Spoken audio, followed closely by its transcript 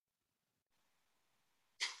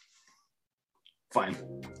Fine.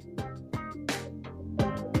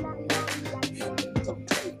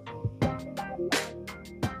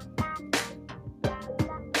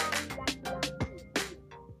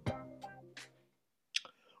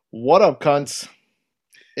 What up, cunts?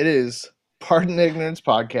 It is Pardon Ignorance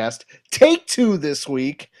Podcast, take 2 this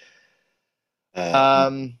week.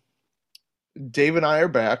 Dave and I are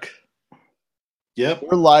back. Yep.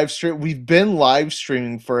 We've been live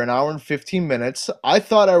streaming for an hour and 15 minutes. I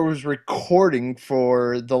thought I was recording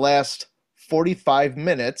for the last 45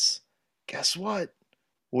 minutes. Guess what?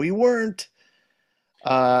 We weren't.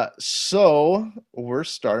 So we're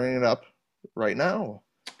starting it up right now.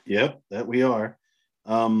 Yep, that we are.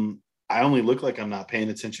 I only look like I'm not paying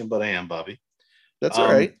attention, but I am, Bobby. That's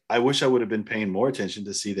all right. I wish I would have been paying more attention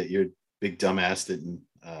to see that your big dumbass didn't.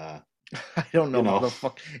 I don't know how the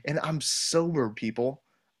fuck. And I'm sober, people.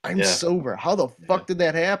 I'm Yeah. sober. How the fuck did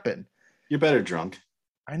that happen? You're better drunk.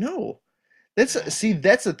 I know. That's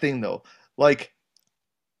the thing though. Like,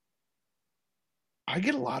 I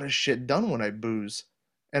get a lot of shit done when I booze,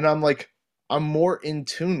 and I'm more in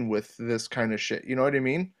tune with this kind of shit. You know what I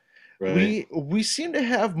mean? Right. We seem to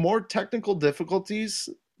have more technical difficulties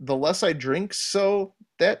the less I drink, so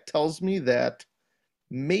that tells me that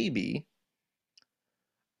maybe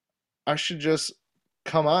I should just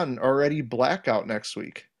come on already blackout next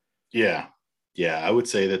week. Yeah. I would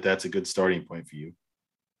say that that's a good starting point for you.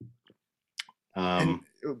 And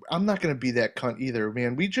I'm not going to be that cunt either,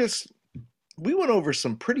 man. We went over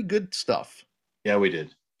some pretty good stuff. Yeah, we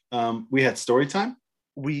did. We had story time.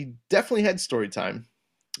 We definitely had story time.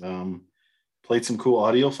 Played some cool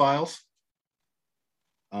audio files.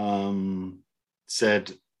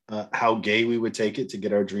 Said how gay we would take it to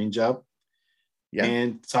get our dream job. Yeah.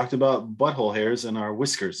 And talked about butthole hairs and our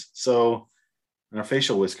whiskers. And our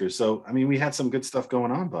facial whiskers. So, I mean, we had some good stuff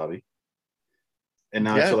going on, Bobby. And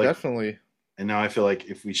now I feel like definitely. And now I feel like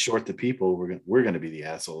if we short the people, we're gonna be the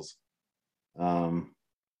assholes. We'll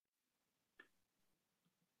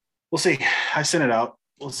see. I sent it out.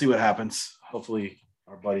 We'll see what happens. Hopefully,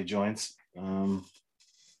 our buddy joins. What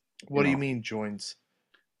do you mean joins?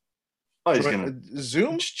 Oh, he's gonna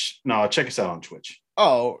Zoom? No, check us out on Twitch.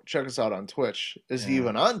 Oh, check us out on Twitch. Is he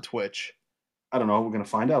even on Twitch? I don't know. We're gonna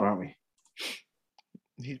find out, aren't we?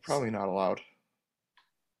 He's probably not allowed.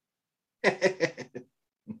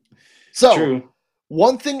 So, true.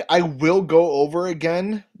 One thing I will go over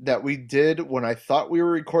again that we did when I thought we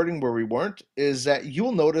were recording where we weren't is that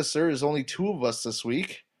you'll notice there is only 2 of us this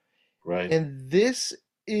week. Right. And this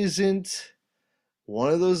isn't one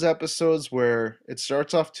of those episodes where it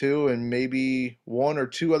starts off 2 and maybe 1 or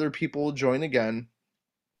 2 other people will join again.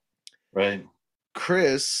 Right.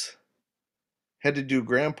 Chris had to do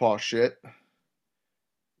grandpa shit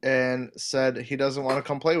and said he doesn't want to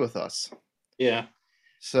come play with us. Yeah.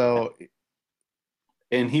 So,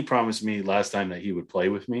 and he promised me last time that he would play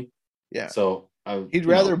with me. Yeah. So he'd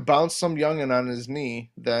rather bounce some youngin' on his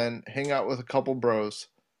knee than hang out with a couple bros.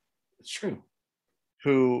 It's true.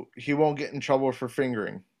 Who he won't get in trouble for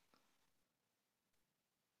fingering.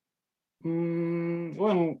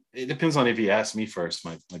 Well, it depends on if he asks me first,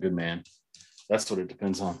 my good man. That's what it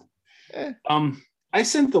depends on. I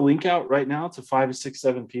sent the link out right now to 5 or 6,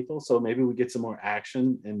 7 people, so maybe we get some more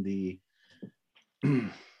action in the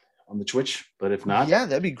on the Twitch. But if not,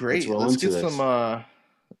 that'd be great. Let's get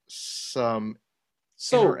some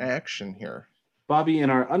interaction here. Bobby,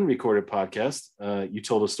 in our unrecorded podcast, you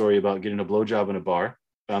told a story about getting a blowjob in a bar.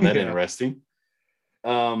 Found that interesting.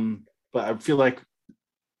 But I feel like,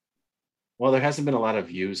 well, there hasn't been a lot of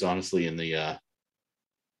views, honestly, in the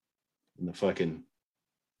fucking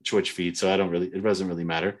Twitch feed, so it doesn't really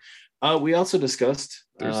matter. We also discussed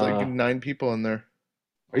there's like 9 people in there.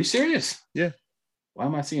 Are you serious? Yeah. Why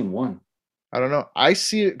am I seeing 1? I don't know. I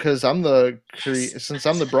see it because since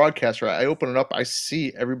I'm the broadcaster, I open it up, I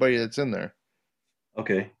see everybody that's in there.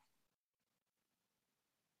 Okay.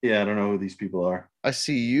 Yeah, I don't know who these people are. I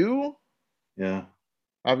see you. Yeah.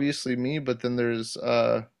 Obviously me, but then there's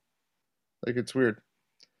it's weird.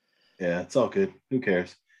 Yeah, it's all good. Who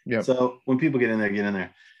cares? Yeah. So when people get in there, get in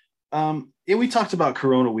there. Yeah, we talked about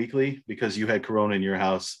Corona Weekly because you had Corona in your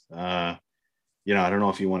house. I don't know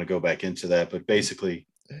if you want to go back into that, but basically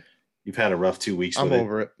you've had a rough 2 weeks. I'm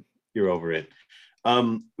over it. You're over it.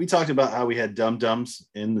 We talked about how we had dum-dums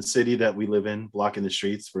in the city that we live in, blocking the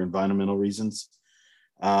streets for environmental reasons.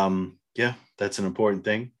 Yeah, that's an important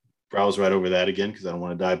thing. Browse right over that again because I don't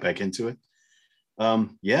want to dive back into it.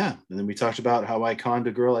 Yeah, and then we talked about how I conned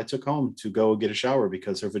a girl I took home to go get a shower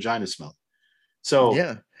because her vagina smelled. So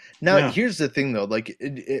yeah. Now here's the thing though, like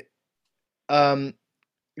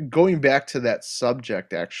going back to that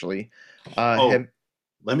subject, actually.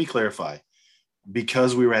 Let me clarify.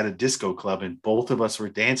 because we were at a disco club and both of us were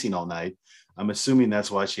dancing all night, I'm assuming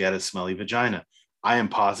that's why she had a smelly vagina. I am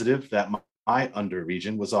positive that my under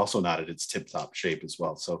region was also not at its tip-top shape as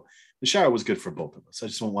well. So the shower was good for both of us. I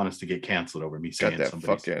just don't want us to get canceled over me saying Got that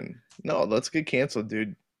fucking... No, let's get canceled,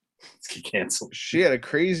 dude. Let's get canceled. She had a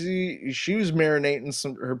crazy... She was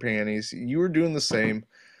marinating her panties. You were doing the same.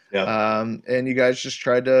 Yeah. And you guys just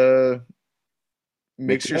tried to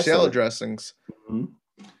mix your salad dressings. Mm-hmm.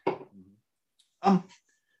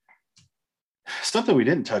 Something we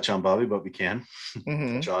didn't touch on, Bobby, but we can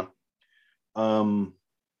touch on.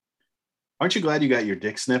 Aren't you glad you got your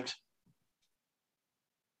dick snipped?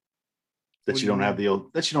 That you don't have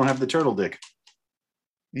the turtle dick.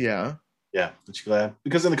 Yeah. Yeah, aren't you glad?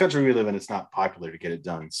 Because in the country we live in, it's not popular to get it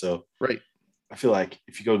done. So right. I feel like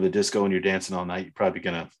if you go to the disco and you're dancing all night, you're probably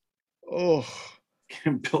gonna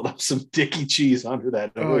build up some dicky cheese under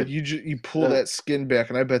that hood. You pull that skin back,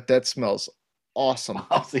 and I bet that smells awesome.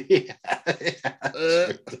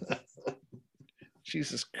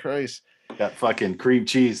 Jesus Christ. Got fucking cream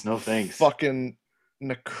cheese. No thanks. Fucking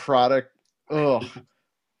necrotic. Ugh.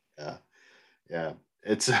 Yeah.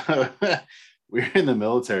 It's we were in the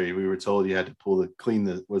military. We were told you had to clean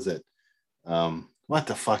the, was it? What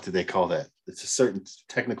the fuck did they call that? It's a certain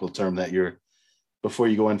technical term that before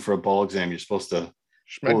you go in for a ball exam, you're supposed to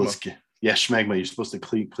pull the skin. Yeah, schmegma. You're supposed to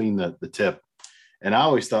clean the tip. And I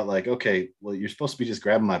always thought like, okay, well, you're supposed to be just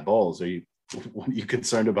grabbing my balls. What are you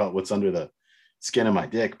concerned about what's under the skin of my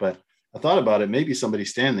dick? But I thought about it. Maybe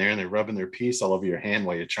somebody's standing there and they're rubbing their piece all over your hand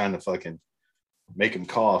while you're trying to fucking make them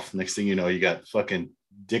cough. Next thing you know, you got fucking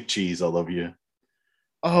dick cheese all over you.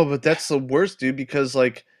 Oh, but that's the worst, dude, because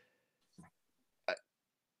like,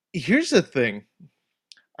 here's the thing.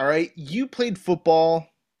 All right, you played football.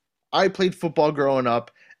 I played football growing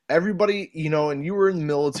up. Everybody, and you were in the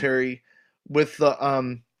military with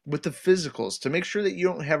the physicals to make sure that you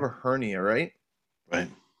don't have a hernia, right? Right.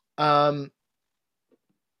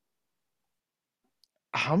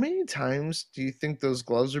 How many times do you think those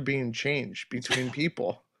gloves are being changed between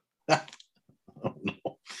people? I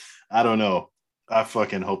don't know. I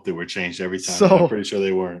fucking hope they were changed every time. So, I'm pretty sure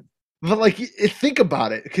they weren't. But like, think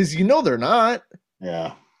about it, because they're not.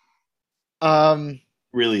 Yeah.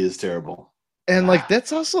 Really is terrible. And like,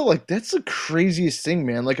 that's also like, that's the craziest thing,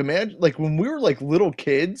 man. Like, imagine like when we were like little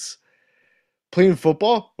kids playing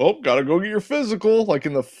football. Oh, gotta go get your physical. Like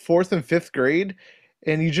in the 4th and 5th grade,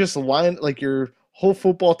 and you just like your whole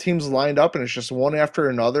football team's lined up, and it's just one after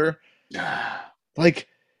another. Like,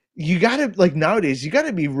 you gotta, like, nowadays, you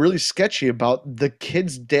gotta be really sketchy about the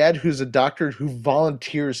kid's dad who's a doctor who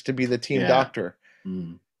volunteers to be the team doctor.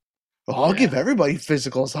 Mm. Oh, I'll give everybody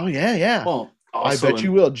physicals. Oh, yeah. Well, I bet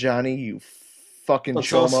you will, Johnny, you fucking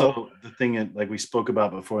chomo. Also the thing, like we spoke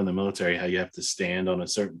about before in the military, how you have to stand on a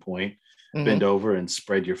certain point, bend over and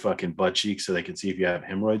spread your fucking butt cheeks so they can see if you have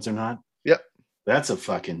hemorrhoids or not. Yep. That's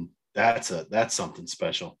something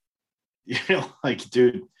special. Like,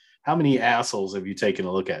 dude, how many assholes have you taken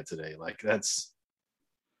a look at today? Like, that's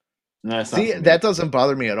see, that doesn't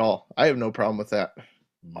bother me at all. I have no problem with that.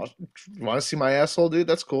 You want to see my asshole, dude?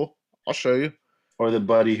 That's cool. I'll show you. Or the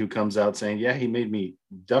buddy who comes out saying, yeah, he made me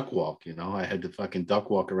duck walk. I had to fucking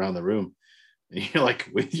duck walk around the room. And you're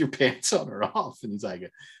like, with your pants on or off? And he's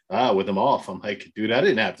like, with them off. I'm like, dude, I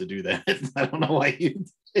didn't have to do that. I don't know why you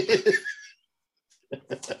did.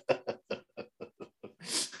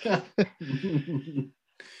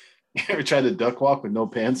 You ever tried to duck walk with no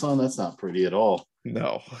pants on? That's not pretty at all.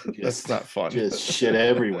 No, that's not fun. Just shit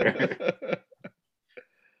everywhere.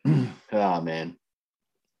 Oh, man.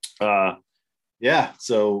 Yeah.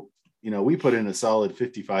 So, we put in a solid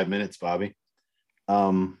 55 minutes, Bobby.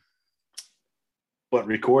 What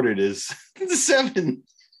recorded is 7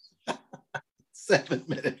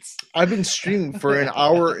 minutes. I've been streaming for an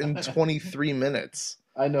hour and 23 minutes.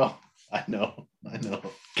 I know.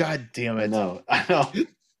 God damn it. I know.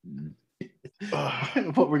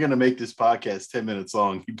 But we're gonna make this podcast 10 minutes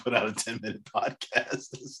long. You put out a 10-minute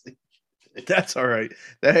podcast. That's all right.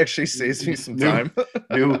 That actually saves me some time.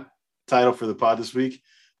 New title for the pod this week: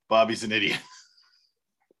 Bobby's an idiot.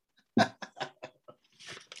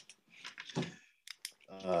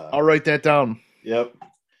 I'll write that down. Yep.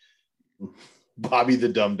 Bobby the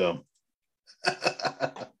Dum Dum.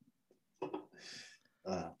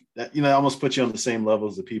 That almost puts you on the same level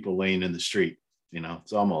as the people laying in the street.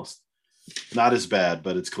 It's almost not as bad,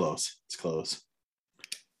 but it's close. It's close.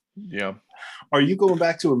 Yeah. Are you going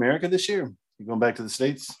back to America this year? You going back to the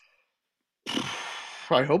States?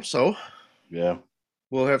 I hope so. Yeah.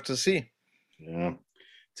 We'll have to see. Yeah.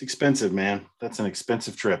 It's expensive, man. That's an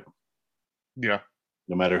expensive trip. Yeah.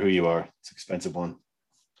 No matter who you are, it's an expensive one.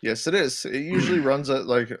 Yes, it is. It usually runs at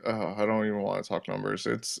like I don't even want to talk numbers.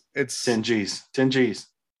 It's 10 G's. 10 G's.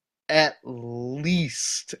 at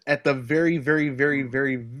least at the very, very, very,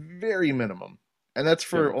 very, very minimum. And that's Yeah.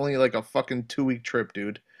 for only like a fucking 2 week trip,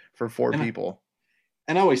 dude, for four And I, people.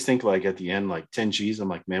 and I always think like at the end, like 10 G's, I'm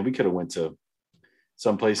like, man, we could have went to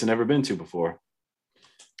some place I've never been to before.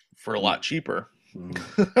 For a lot cheaper.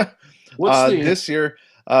 What's the This year,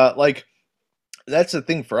 like that's the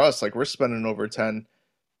thing for us. Like we're spending over 10,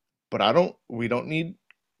 but we don't need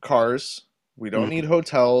cars. We don't need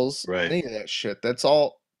hotels, right? any of that shit. That's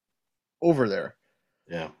all over there.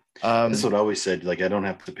 Yeah. That's what I always said. Like I don't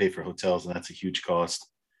have to pay for hotels, and that's a huge cost.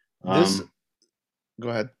 This Go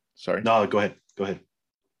ahead. Sorry. No, go ahead. Go ahead.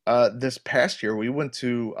 This past year we went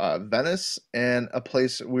to Venice and a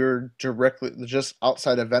place we were directly just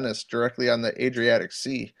outside of Venice, directly on the Adriatic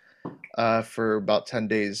Sea, for about 10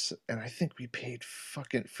 days. And I think we paid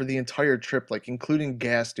fucking for the entire trip, like including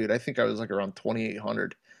gas, dude. I think I was like around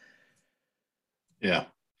 2,800. Yeah.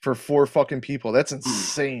 For 4 fucking people. That's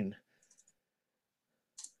insane.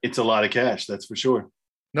 It's a lot of cash, that's for sure.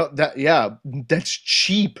 No, that's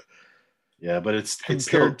cheap. Yeah, but it's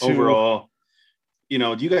still overall,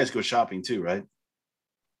 you guys go shopping too, right?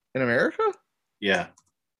 In America? Yeah.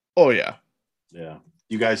 Oh yeah. Yeah.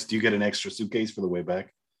 Do you get an extra suitcase for the way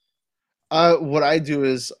back? What I do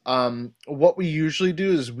is, what we usually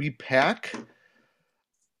do is we pack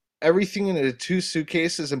everything into 2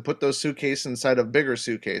 suitcases and put those suitcases inside a bigger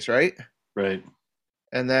suitcase, right? Right.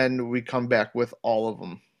 And then we come back with all of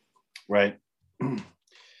them. Right.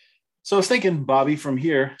 So I was thinking, Bobby, from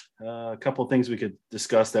here, a couple of things we could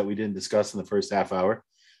discuss that we didn't discuss in the first half hour.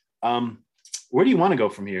 Where do you want to go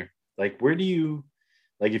from here? Like,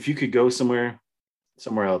 if you could go somewhere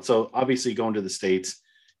else? So obviously going to the States,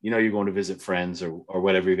 you're going to visit friends or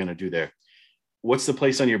whatever you're going to do there. What's the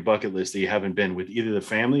place on your bucket list that you haven't been with either the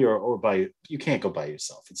family or by, you can't go by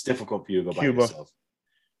yourself. It's difficult for you to go Cuba. by yourself.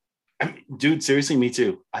 I mean, dude, seriously, me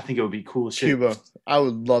too. I think it would be cool as shit. Cuba. I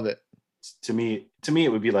would love it. To me,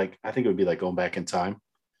 it would be like, I think it would be like going back in time.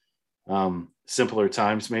 Simpler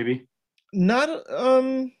times, maybe. Not,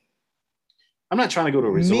 I'm not trying to go to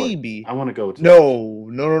a resort. Maybe. I want to go to. No.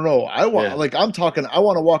 I want, I'm talking, I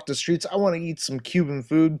want to walk the streets. I want to eat some Cuban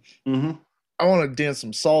food. Mm-hmm. I want to dance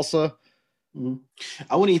some salsa. Mm-hmm.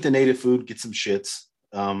 I want to eat the native food, get some shits.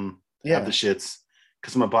 Have the shits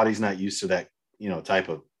because my body's not used to that, type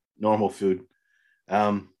of normal food.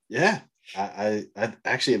 I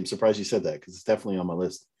actually am surprised you said that because it's definitely on my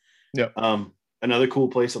list. Yeah. Another cool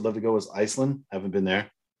place I'd love to go is Iceland. Haven't been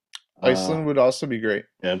there. Iceland would also be great.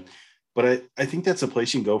 Yeah. But I think that's a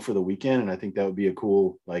place you can go for the weekend. And I think that would be a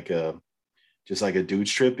cool, just like a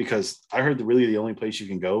dude's trip, because I heard really the only place you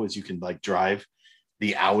can go is you can like drive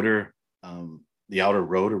the outer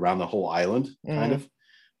road around the whole island kind of.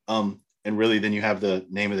 And really then you have the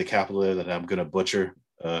name of the capital there that I'm going to butcher.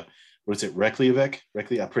 What is it? Reykjavik?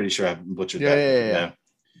 I'm pretty sure I've butchered that. Yeah.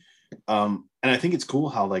 And I think it's cool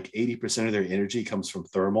how like 80% of their energy comes from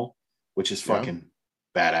thermal, which is fucking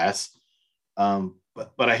badass.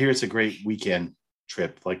 But I hear it's a great weekend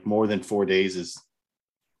trip. Like more than 4 days is,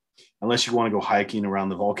 unless you want to go hiking around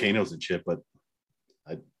the volcanoes and shit. But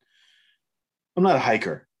I'm not a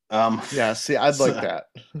hiker. See, I'd like that.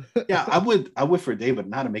 Yeah, I would for a day, but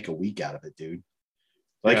not to make a week out of it, dude.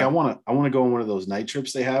 Like I want to go on one of those night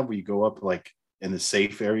trips they have where you go up like in the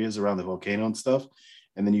safe areas around the volcano and stuff,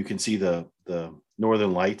 and then you can see the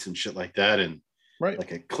northern lights and shit like that, and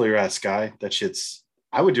like a clear ass sky. That shit's.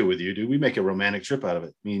 I would do it with you, dude. We make a romantic trip out of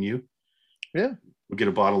it, me and you. Yeah, we'll get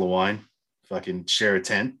a bottle of wine, fucking share a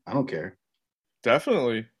tent. I don't care.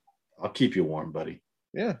 Definitely. I'll keep you warm, buddy.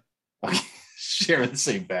 Yeah. Sharing the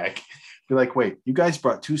same bag. Be like, wait, you guys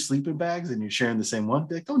brought 2 sleeping bags and you're sharing the same one?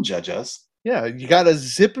 Be like, don't judge us. Yeah, you gotta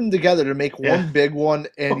zip them together to make one big one,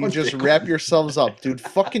 and you just wrap yourselves up, dude.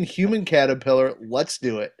 Fucking human caterpillar. Let's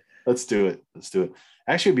do it. Let's do it.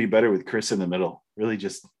 Actually, it'd be better with Chris in the middle. Really,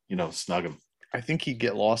 just snug him. I think he'd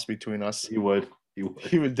get lost between us. He would.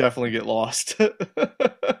 He would definitely get lost.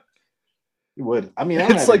 He would. I mean,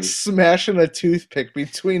 it's like smashing a toothpick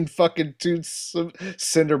between fucking 2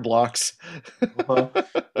 cinder blocks. Well,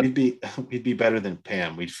 we'd be better than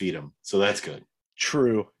Pam. We'd feed him, so that's good.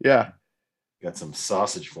 True. Yeah. Got some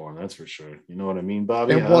sausage for him, that's for sure. You know what I mean,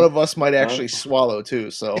 Bobby? And one of us might actually swallow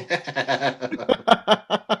too. So.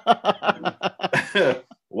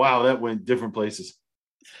 Wow, that went different places.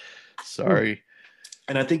 Sorry.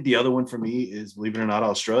 And I think the other one for me is, believe it or not,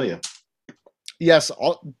 Australia. Yes,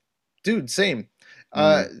 dude, same.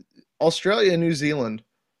 Australia and New Zealand.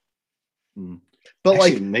 But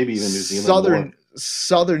actually, like maybe even New Zealand.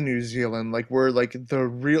 Southern New Zealand, like we're like the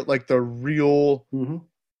real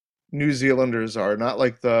New Zealanders are, not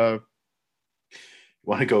like the.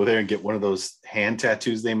 Want to go there and get one of those hand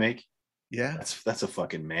tattoos they make? Yeah. That's a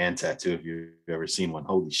fucking man tattoo if you've ever seen one.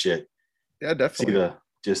 Holy shit. Yeah, See definitely.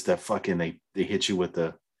 that fucking they hit you with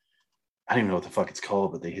the I don't even know what the fuck it's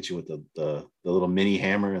called, but they hit you with the little mini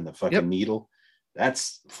hammer and the fucking Yep. needle.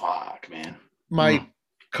 That's fuck, man. My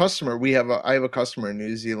customer, I have a customer in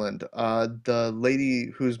New Zealand. The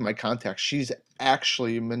lady who's my contact, she's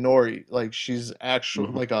actually Maori, like she's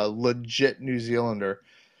actually like a legit New Zealander,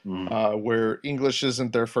 where English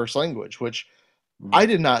isn't their first language, which I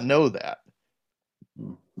did not know that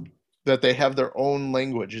they have their own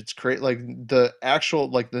language. It's great. Like the actual,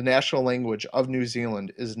 like the national language of New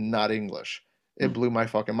Zealand is not English. It blew my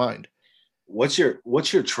fucking mind. What's your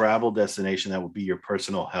travel destination that would be your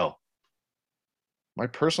personal hell? My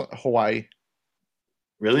personal Hawaii.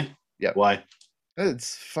 Really? Yeah. Why?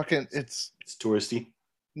 It's fucking. It's touristy.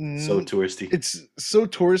 So touristy. It's so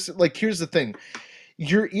touristy. Like here's the thing: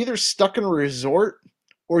 you're either stuck in a resort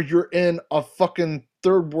or you're in a fucking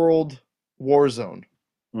third world war zone.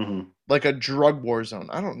 Like a drug war zone.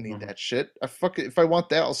 I don't need that shit. If I want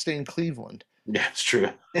that, I'll stay in Cleveland. Yeah, it's true.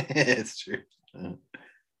 It's true.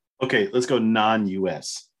 Okay, let's go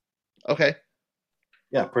non-US. Okay.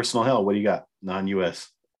 Yeah, personal hell. What do you got? Non-US.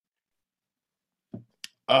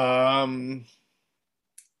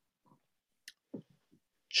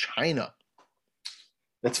 China.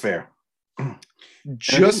 That's fair.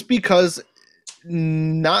 Just because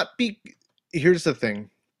here's the thing.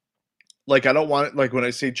 Like I don't want it, like when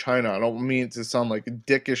I say China, I don't mean it to sound like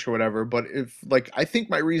dickish or whatever, but if like I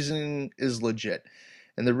think my reasoning is legit.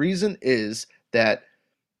 And the reason is that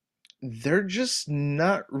they're just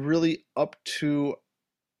not really up to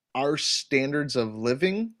our standards of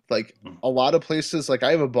living. Like a lot of places, like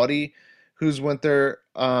I have a buddy who's went there,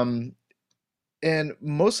 and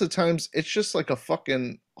most of the times it's just like a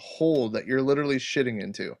fucking hole that you're literally shitting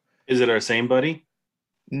into. Is it our same buddy?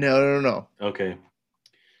 No. Okay.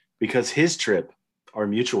 Because his trip, our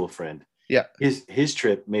mutual friend, yeah, his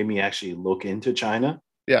trip made me actually look into China.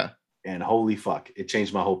 Yeah. And holy fuck, it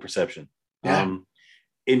changed my whole perception. Yeah.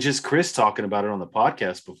 And just Chris talking about it on the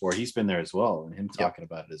podcast before, he's been there as well, and him talking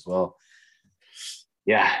about it as well.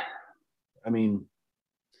 Yeah. I mean,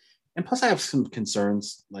 and plus I have some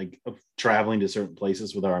concerns like of traveling to certain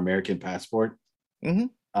places with our American passport.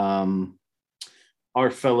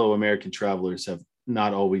 Our fellow American travelers have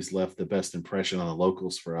not always left the best impression on the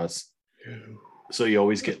locals for us. So you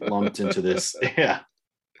always get lumped into this. Yeah.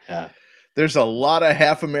 There's a lot of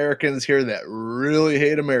half Americans here that really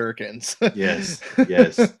hate Americans. Yes.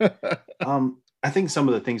 I think some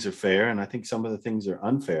of the things are fair, and I think some of the things are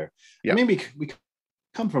unfair. I mean, we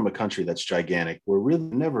come from a country that's gigantic. We're really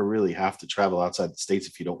never really have to travel outside the States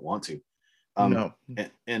if you don't want to. No.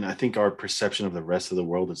 And I think our perception of the rest of the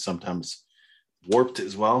world is sometimes warped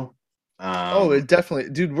as well. It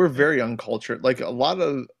definitely, dude, we're very uncultured. Like a lot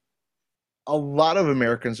of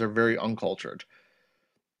Americans are very uncultured.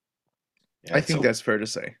 Yeah, I think that's fair to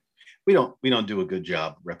say. We don't do a good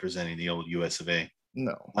job representing the old US of A.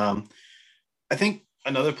 No. I think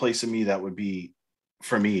another place of me that would be,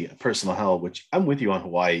 for me, a personal hell, which I'm with you on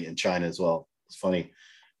Hawaii and China as well. It's funny.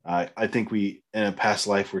 I think we, in a past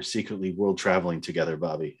life, were secretly world traveling together,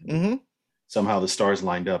 Bobby. Somehow the stars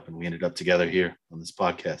lined up and we ended up together here on this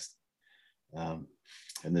podcast,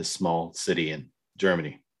 in this small city in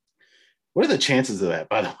Germany. What are the chances of that,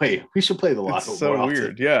 by the way? We should play the lotto. It's so more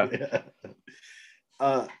weird, yeah.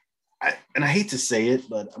 I hate to say it,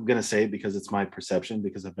 but I'm going to say it because it's my perception,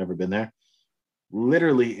 because I've never been there.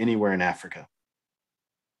 Literally anywhere in Africa.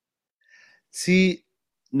 See,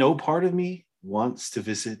 no part of me wants to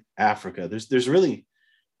visit Africa. There's really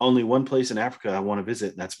only one place in Africa I want to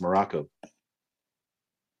visit, and that's Morocco.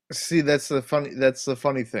 See, that's the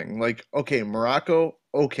funny thing. Like, okay, Morocco,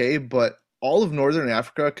 okay, but all of Northern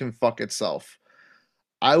Africa can fuck itself.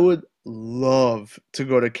 I would love to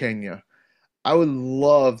go to Kenya. I would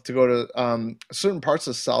love to go to certain parts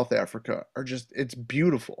of South Africa. It's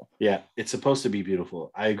beautiful. Yeah, it's supposed to be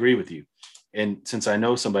beautiful. I agree with you. And since I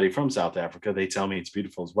know somebody from South Africa, they tell me it's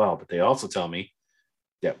beautiful as well. But they also tell me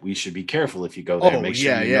that we should be careful if you go there. Make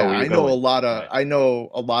sure you know where you're going. I know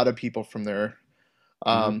a lot of people from there.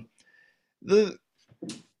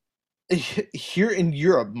 Here in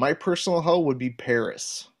Europe, my personal hell would be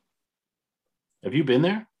Paris. Have you been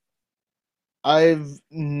there?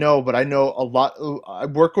 But I know a lot. I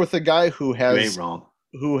work with a guy who has you ain't wrong.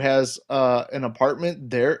 Who has an apartment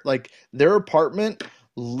there. Like their apartment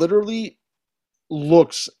literally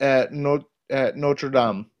looks at Notre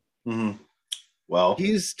Dame. Well,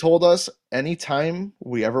 he's told us anytime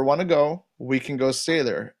we ever want to go, we can go stay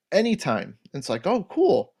there anytime. It's like, oh,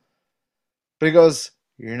 cool. But he goes,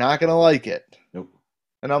 "You're not going to like it." Nope.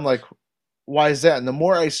 And I'm like, "Why is that?" And the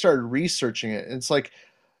more I started researching it, it's like,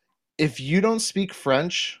 if you don't speak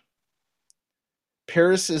French,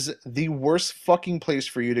 Paris is the worst fucking place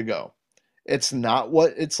for you to go. It's not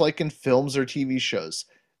what it's like in films or TV shows.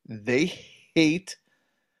 They hate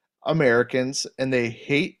Americans and they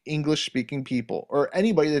hate English speaking people or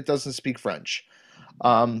anybody that doesn't speak French.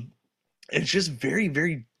 Um, it's just very,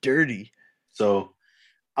 very dirty. So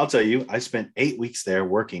I'll tell you, I spent 8 weeks there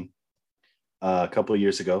working a couple of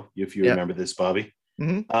years ago, if you Yeah. remember this, Bobby.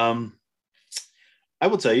 Mm-hmm. I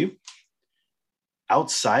will tell you,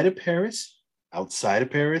 outside of Paris, outside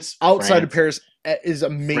France, of Paris is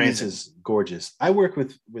amazing. France is gorgeous. I work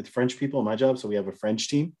with French people in my job, so we have a French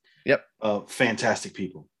team. Yep. Fantastic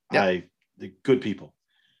people. Yep. The good people.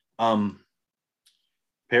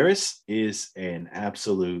 Paris is an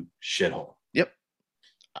absolute shithole. Yep.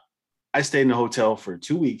 I stayed in a hotel for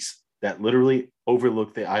 2 weeks that literally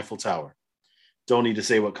overlooked the Eiffel Tower. Don't need to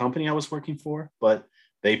say what company I was working for, but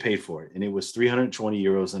they paid for it. And it was 320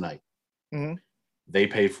 euros a night. Mm-hmm. They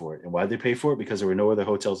paid for it. And why did they pay for it? Because there were no other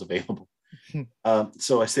hotels available.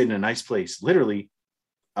 So I stayed in a nice place. Literally,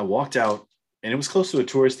 I walked out and it was close to a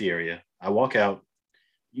touristy area. I walk out,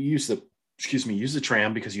 you use the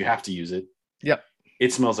tram because you have to use it. Yep.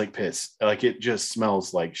 It smells like piss. Like it just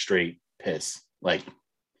smells like straight piss. Like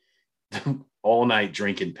all night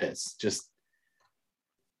drinking piss. Just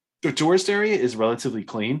the tourist area is relatively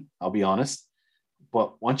clean, I'll be honest.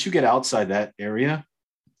 But once you get outside that area,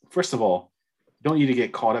 first of all, you don't need to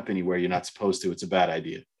get caught up anywhere you're not supposed to. It's a bad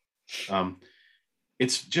idea.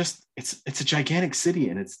 It's a gigantic city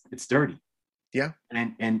and it's dirty. Yeah.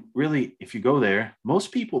 And really, if you go there,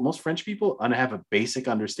 most French people have a basic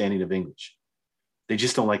understanding of English. They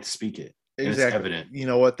just don't like to speak it. Exactly. It's evident. You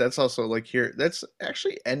know what? That's also like here. That's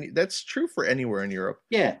actually that's true for anywhere in Europe.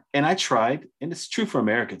 Yeah. And I tried, and it's true for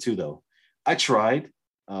America too, though. I tried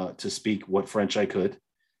to speak what French I could.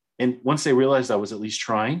 And once they realized I was at least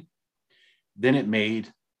trying, then it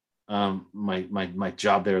made my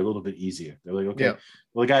job there a little bit easier. They're like, okay,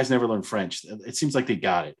 well, the guys never learned French. It seems like they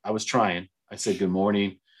got it. I was trying. I said, good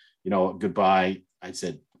morning, goodbye. I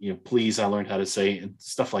said, please, I learned how to say and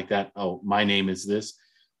stuff like that. Oh, my name is this.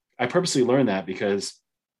 I purposely learned that because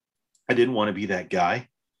I didn't want to be that guy,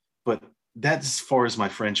 but that's as far as my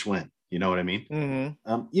French went. You know what I mean?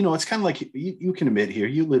 Mm-hmm. It's kind of like you can admit here,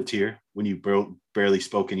 you lived here when you barely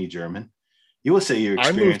spoke any German. You will say your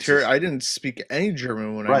experience. I moved here. I didn't speak any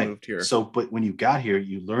German when I moved here. So, but when you got here,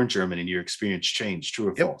 you learned German and your experience changed. True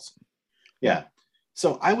or false? Yeah.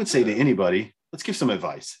 So I would say to anybody, let's give some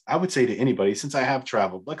advice. I would say to anybody, since I have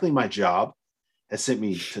traveled, luckily my job has sent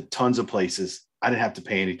me to tons of places. I didn't have to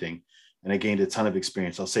pay anything and I gained a ton of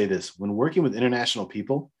experience. I'll say this, when working with international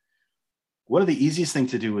people, one of the easiest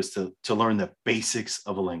things to do is to learn the basics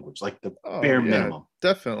of a language, like the bare minimum.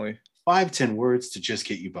 Definitely. 5-10 words to just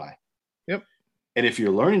get you by. Yep. And if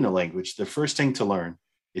you're learning a language, the first thing to learn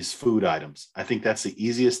is food items. I think that's the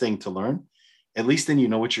easiest thing to learn. At least then you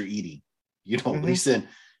know what you're eating. At least then,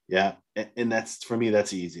 yeah. And that's, for me, that's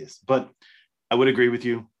the easiest. But I would agree with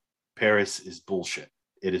you. Paris is bullshit.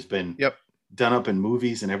 It has been done up in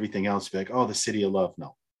movies and everything else. Be like, oh, the city of love.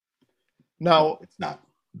 No, it's not.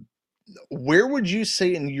 Where would you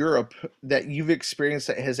say in Europe that you've experienced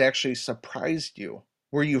that has actually surprised you?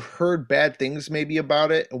 Where you heard bad things maybe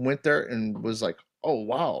about it and went there and was like, oh,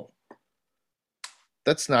 wow,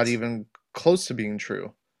 that's not even close to being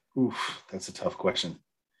true. Oof, that's a tough question.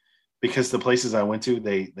 Because the places I went to,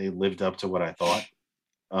 they lived up to what I thought.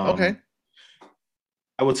 Okay.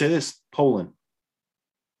 I would say this, Poland.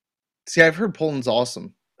 See, I've heard Poland's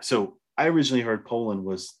awesome. So I originally heard Poland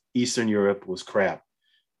was Eastern Europe was crap.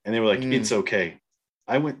 And they were like, it's okay.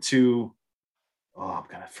 I went to, I'm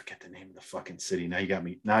going to forget the name of the fucking city. Now you got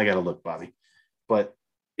me. Now I got to look, Bobby. But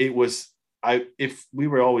it was, if we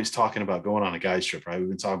were always talking about going on a guy's trip, right? We've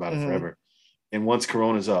been talking about it forever. And once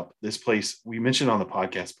Corona's up, this place, we mentioned on the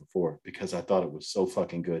podcast before, because I thought it was so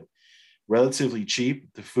fucking good. Relatively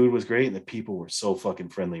cheap. The food was great. And the people were so fucking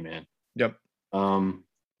friendly, man. Yep.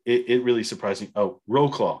 It really surprised me. Oh,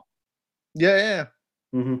 Wrocław. Yeah.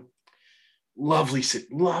 Mm-hmm. Lovely city.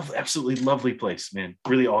 Absolutely lovely place, man.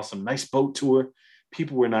 Really awesome. Nice boat tour.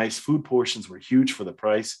 People were nice. Food portions were huge for the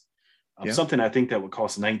price. Something I think that would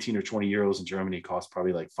cost 19 or 20 euros in Germany cost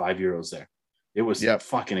probably like €5 there. It was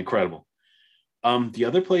fucking incredible. The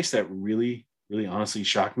other place that really, really honestly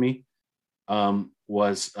shocked me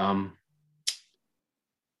was I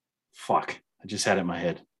just had it in my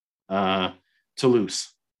head.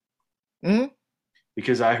 Toulouse. Mm-hmm.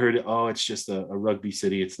 Because I heard, it's just a rugby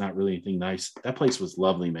city. It's not really anything nice. That place was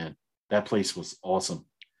lovely, man. That place was awesome.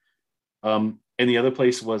 And the other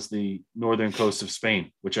place was the northern coast of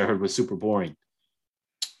Spain, which I heard was super boring.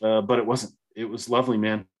 But it wasn't. It was lovely,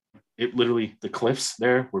 man. It literally, the cliffs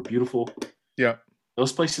there were beautiful. Yeah.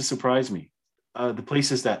 Those places surprised me. The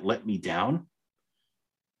places that let me down,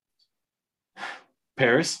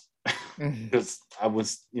 Paris, because I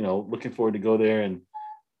was, looking forward to go there and,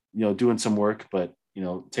 doing some work, but,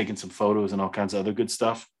 taking some photos and all kinds of other good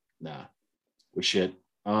stuff. Nah, was shit.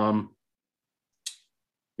 Yeah,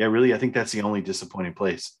 really, I think that's the only disappointing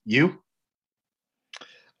place. You?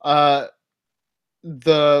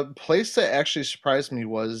 The place that actually surprised me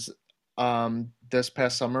was this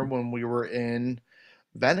past summer when we were in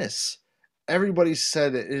Venice. Everybody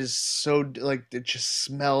said it is so like it just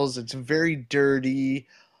smells. It's very dirty.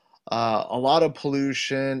 A lot of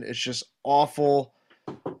pollution. It's just awful.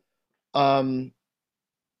 Um,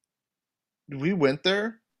 we went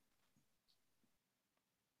there.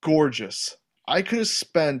 Gorgeous. I could have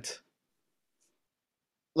spent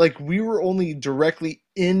like we were only directly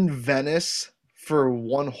in Venice for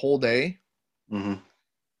one whole day. Mm-hmm.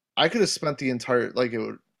 I could have spent the entire like it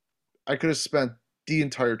would. I could have spent the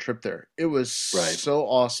entire trip there. It was so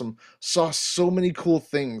awesome. Saw so many cool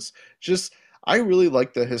things. Just I really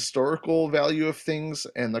like the historical value of things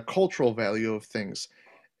and the cultural value of things.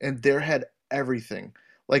 And there had everything.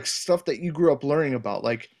 Like stuff that you grew up learning about,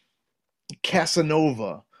 like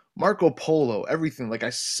Casanova, Marco Polo, everything. Like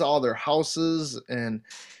I saw their houses and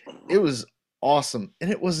it was awesome.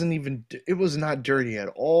 And it was not dirty at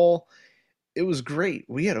all. It was great.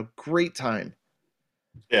 We had a great time.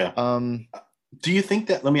 Yeah. Do you think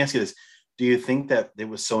that, let me ask you this. Do you think that it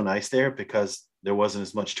was so nice there because there wasn't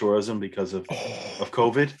as much tourism because of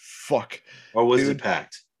COVID? Fuck. Or was it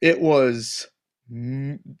packed? It was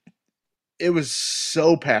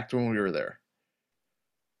so packed when we were there.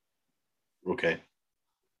 Okay.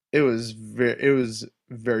 It was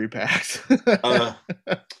very packed.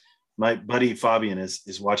 My buddy Fabian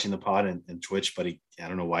is watching the pod and Twitch, but I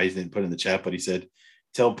don't know why he didn't put it in the chat, but he said,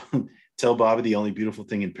 tell Bobby the only beautiful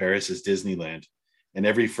thing in Paris is Disneyland. And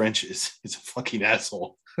every French is a fucking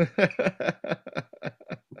asshole.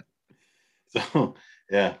 So,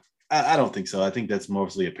 yeah, I don't think so. I think that's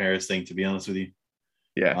mostly a Paris thing, to be honest with you.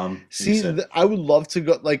 Yeah. See, I would love to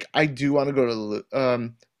go. Like, I do want to go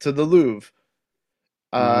to the Louvre.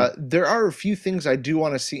 There are a few things I do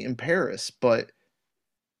want to see in Paris, but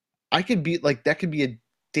I could be like that could be a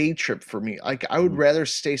day trip for me. Like, I would rather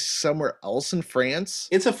stay somewhere else in France.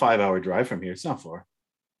 It's a 5-hour drive from here. It's not far.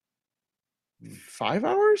 5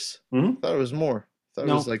 hours? Mm-hmm. I thought it was more. I thought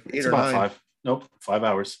it was like 8 it's or about 9. 5. Nope, 5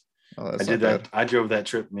 hours. Oh, I did that. I drove that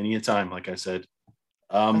trip many a time, like I said.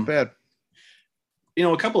 Not bad.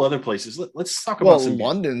 A couple other places. Let's talk about some.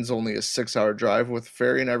 London's only a 6-hour drive with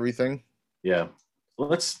ferry and everything. Yeah.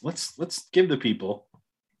 Let's give the people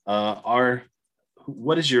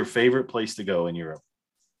what is your favorite place to go in Europe?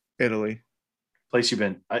 Italy. Place you've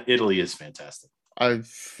been. Italy is fantastic. I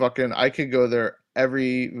could go there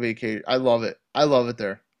every vacation. I love it. I love it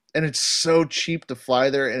there. And it's so cheap to fly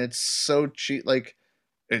there, and it's so cheap. Like,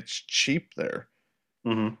 it's cheap there.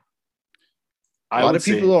 Mm-hmm. A lot of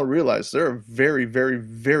people don't realize they're a very, very,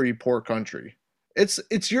 very poor country.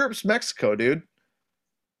 It's Europe's Mexico, dude.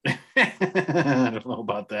 I don't know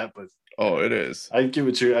about that, but it is. I get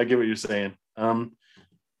what you're saying.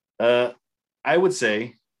 I would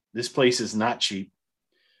say this place is not cheap.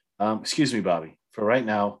 Excuse me, Bobby. For right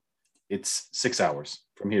now, it's 6 hours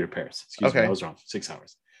from here to Paris. Excuse me, I was wrong. 6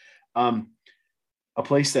 hours. A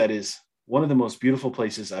place that is one of the most beautiful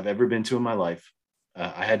places I've ever been to in my life.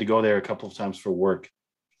 I had to go there a couple of times for work,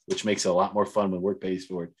 which makes it a lot more fun when work pays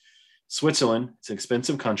for it. Switzerland. It's an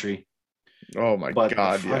expensive country. Oh my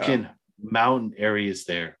God! The fucking mountain areas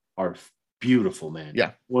there are beautiful, man.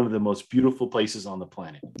 Yeah, one of the most beautiful places on the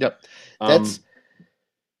planet. Yep. That's.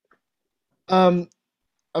 I'm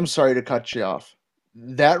sorry to cut you off.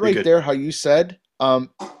 That right there, how you said,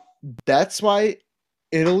 that's why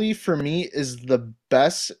Italy for me is the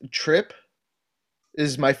best trip.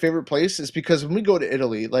 Is my favorite place is because when we go to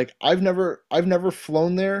Italy, like I've never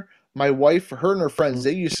flown there. My wife, her and her friends,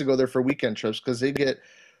 they used to go there for weekend trips because they get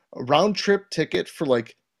a round trip ticket for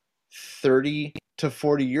like 30 to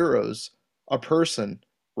 40 euros a person,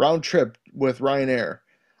 round trip with Ryanair.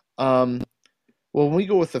 Well, when we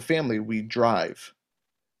go with the family, we drive.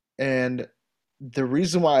 And the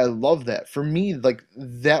reason why I love that, for me, like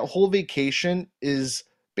that whole vacation is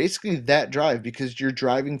basically that drive because you're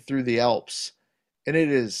driving through the Alps. And it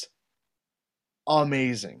is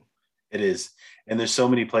amazing. It is. And there's so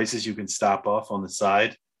many places you can stop off on the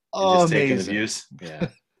side and just take in the views. Yeah.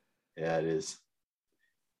 Yeah, it is.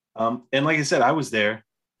 And like I said, I was there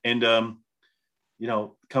and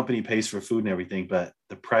company pays for food and everything, but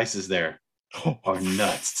the prices there are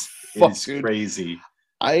nuts. It's dude. crazy.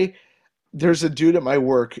 There's a dude at my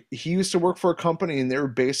work. He used to work for a company and they were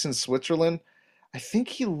based in Switzerland. I think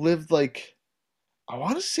he lived like, I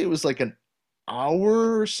want to say it was like an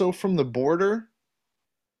hour or so from the border.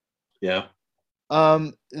 Yeah.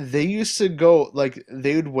 They used to go, like,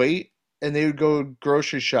 they would wait and they would go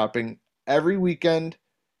grocery shopping every weekend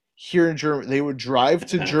here in Germany. They would drive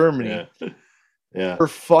to Germany Yeah. for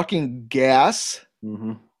fucking gas.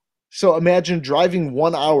 Mm-hmm. So imagine driving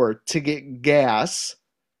 1 hour to get gas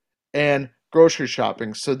and grocery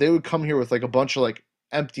shopping. So they would come here with like a bunch of like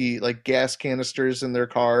empty like gas canisters in their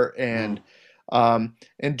car and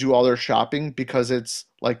do all their shopping because it's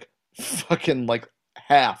like fucking like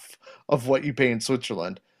half of what you pay in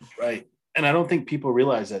Switzerland. Right. And I don't think people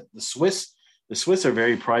realize that the Swiss are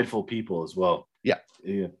very prideful people as well. Yeah.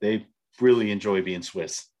 They really enjoy being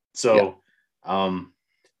Swiss. So yeah,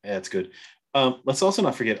 it's good. Let's also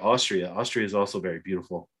not forget Austria. Austria is also very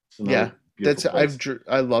beautiful.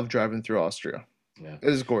 I love driving through Austria. Yeah, it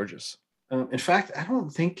is gorgeous. In fact, I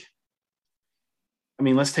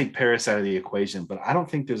mean, let's take Paris out of the equation, but I don't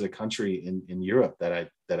think there's a country in Europe that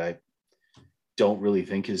I don't really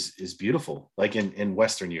think is beautiful, like in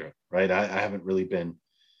Western Europe, right? I haven't really been,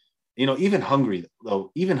 even Hungary,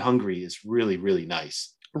 though. Even Hungary is really, really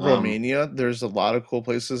nice. Romania, there's a lot of cool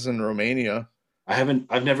places in Romania.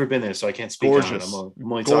 I've never been there, so I can't speak on it. I'm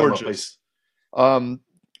only talking about places.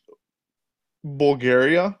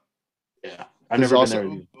 Bulgaria. Yeah, I've never been there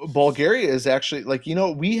either. Bulgaria is actually like,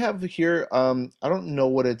 we have here, I don't know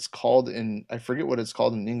what it's called I forget what it's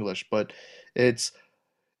called in English, but it's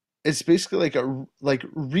basically like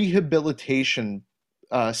rehabilitation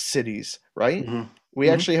cities, right? Mm-hmm. We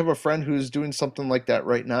actually have a friend who's doing something like that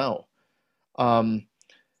right now.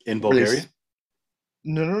 In Bulgaria?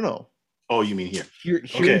 No. Oh, you mean here?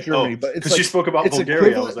 Here in Germany, but it's because you spoke about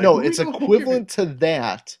Bulgaria. It's equivalent to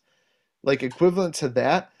that. Like equivalent to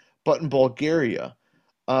that, but in Bulgaria.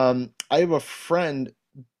 I have a friend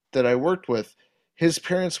that I worked with. His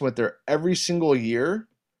parents went there every single year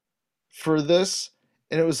for this,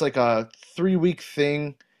 and it was like a 3-week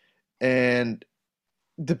thing. And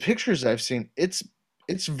the pictures I've seen, it's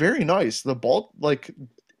very nice. The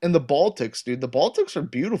Baltics, dude. The Baltics are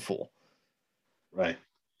beautiful. Right.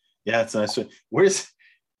 Yeah, it's nice. Where's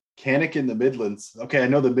Cannock in the Midlands? Okay, I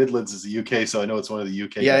know the Midlands is the UK, so I know it's one of the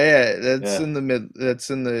UK. Yeah, that's in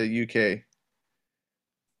the UK.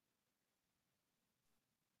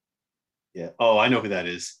 Yeah. Oh, I know who that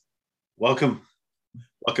is. Welcome,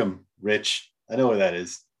 Rich. I know who that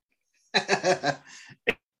is.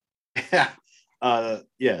 Yeah.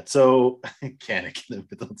 Yeah. So Cannock in the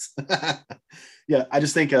Midlands. Yeah, I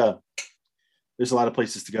just think there's a lot of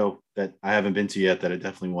places to go that I haven't been to yet that I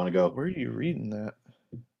definitely want to go. Where are you reading that?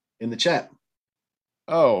 In the chat.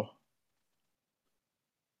 Oh,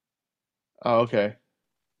 okay.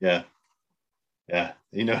 Yeah. I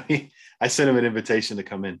sent him an invitation to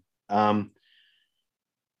come in.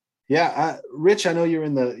 Rich, I know you're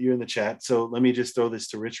in the chat, so let me just throw this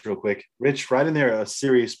to Rich real quick. Rich, write in there a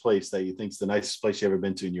serious place that you think's the nicest place you ever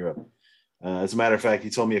been to in Europe. As a matter of fact, he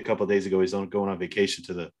told me a couple of days ago he's going on vacation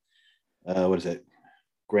to the what is it,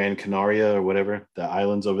 Gran Canaria or whatever, the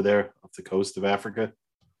islands over there off the coast of Africa.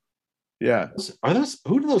 Yeah.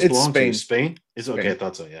 Who do those belong Spain. to? Spain? Is Spain. Okay, I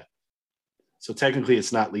thought so, yeah. So technically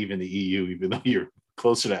it's not leaving the EU, even though you're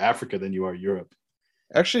closer to Africa than you are Europe.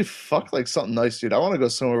 Actually, fuck like something nice, dude. I want to go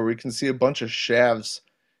somewhere where we can see a bunch of shavs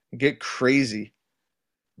and get crazy.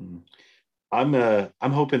 I'm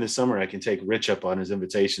hoping this summer I can take Rich up on his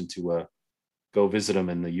invitation to go visit him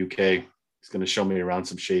in the UK. He's going to show me around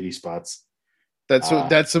some shady spots. That's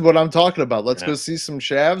what I'm talking about. Let's go see some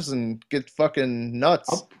shavs and get fucking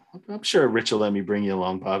nuts. I'm sure Rich will let me bring you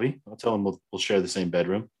along, Bobby. I'll tell him we'll share the same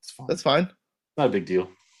bedroom. It's fine. That's fine. Not a big deal.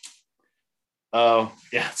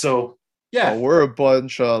 Yeah. So yeah, we're a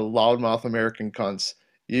bunch of loudmouth American cunts.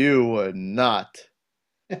 You would not.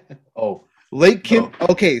 Lake Kim. No.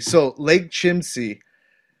 Okay, so Lake Chiemsee.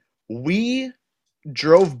 We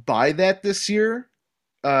drove by that this year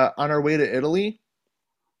on our way to Italy.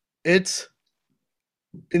 It's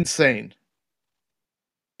insane.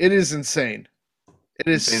 It is insane. It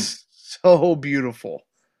is so beautiful.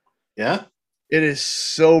 Yeah? It is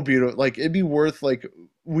so beautiful. Like, it'd be worth, like,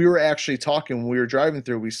 we were actually talking when we were driving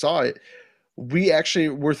through, we saw it. We actually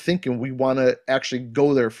were thinking we want to actually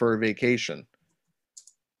go there for a vacation.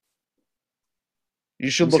 You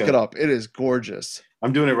should look it up. It is gorgeous.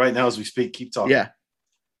 I'm doing it right now as we speak. Keep talking. Yeah.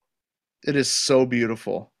 It is so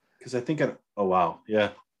beautiful. Because I think oh, wow. Yeah.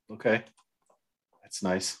 Okay. That's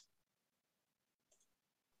nice.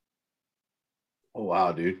 Oh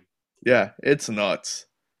wow, dude. Yeah, it's nuts.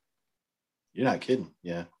 You're not kidding.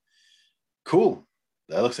 Yeah. Cool.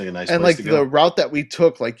 That looks like a nice And place like to the go. route that we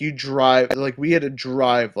took, like you drive, like we had to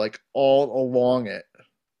drive like all along it,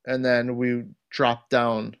 and then we dropped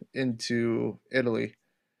down into Italy.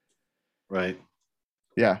 Right.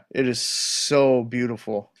 Yeah, it is so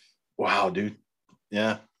beautiful. Wow, dude.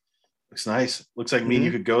 Yeah. Looks nice. Looks like me and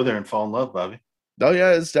you Hmm. could go there and fall in love, Bobby. Oh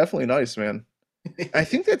yeah, it's definitely nice, man. I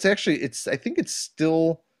think that's actually it's. I think it's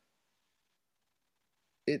still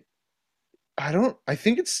it. I don't. I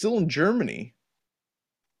think it's still in Germany.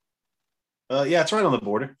 Yeah, it's right on the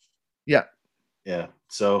border. Yeah. Yeah.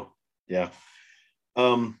 So yeah.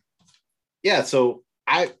 Um, yeah, so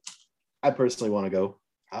I personally want to go.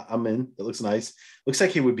 I'm in. It looks nice. Looks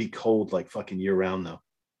like it would be cold like fucking year round though.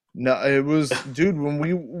 No, it was, dude. When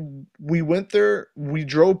we went there, we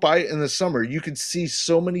drove by it in the summer. You could see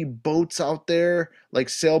so many boats out there, like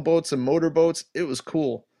sailboats and motorboats. It was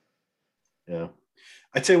cool. Yeah.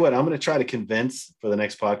 I tell you what, I'm going to try to convince for the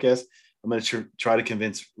next podcast. I'm going to try to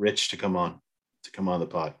convince Rich to come on the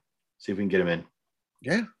pod. See if we can get him in.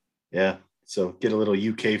 Yeah, Yeah. So get a little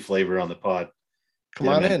UK flavor on the pod. come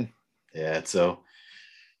Get him on in. in. Yeah. So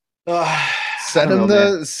I Send don't know,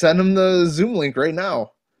 him man. the Zoom link right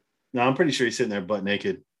now. No, I'm pretty sure he's sitting there butt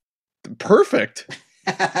naked. Perfect.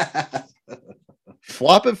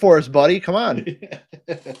 Flop it for us, buddy. Come on.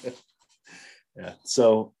 Yeah.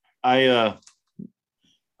 So I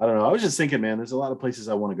don't know. I was just thinking, man, there's a lot of places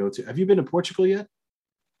I want to go to. Have you been to Portugal yet?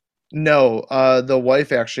 No, the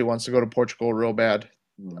wife actually wants to go to Portugal real bad.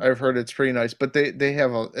 Hmm. I've heard it's pretty nice, but they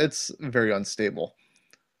have a it's very unstable.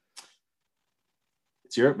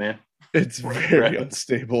 It's Europe, man. It's very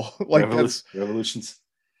unstable. Like that's Revolutions.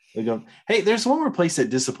 They go. Hey, there's one more place that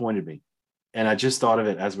disappointed me, and I just thought of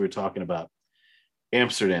it as we were talking about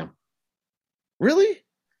Amsterdam. really.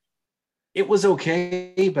 It was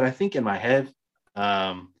okay, but I think in my head,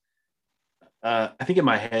 um, I think in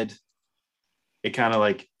my head, it kind of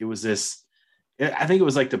like it was this. I think it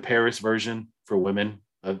was like the Paris version for women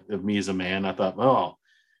of me as a man. I thought, oh,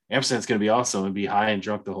 Amsterdam's going to be awesome and be high and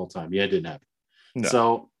drunk the whole time. Yeah, it didn't happen. No.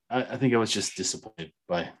 So I think I was just disappointed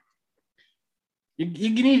by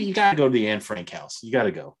you gotta go to the Anne Frank house. You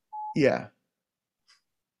gotta go. Yeah.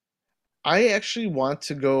 I actually want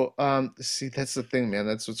to go see that's the thing, man.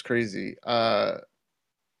 That's what's crazy. I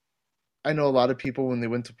know a lot of people when they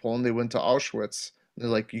went to Poland, they went to Auschwitz. They're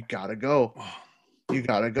like, you gotta go. You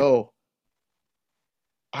gotta go.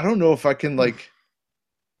 I don't know if I can like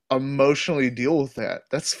emotionally deal with that.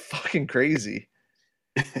 That's fucking crazy.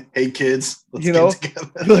 Hey kids, let's You get know?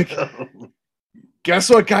 Like, together. guess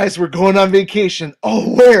what, guys? We're going on vacation.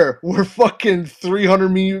 Oh, where? We're fucking 300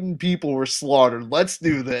 million people were slaughtered. Let's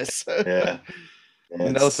do this. Yeah,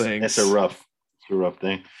 No it's thanks. a rough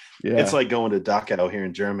thing. It's Yeah. like going to Dachau here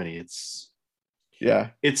in Germany. Yeah.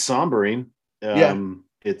 It's sombering. Yeah.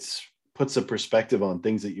 It's puts a perspective on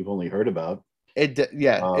things that you've only heard about.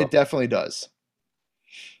 Yeah, Uh, it definitely does.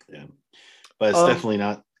 yeah, but it's Um, definitely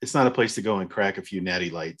not. It's not a place to go and crack a few natty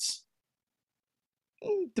lights.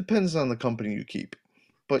 Depends on the company you keep.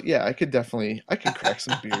 But yeah, I could crack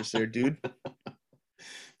some beers there, dude.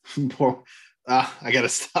 Pour, I gotta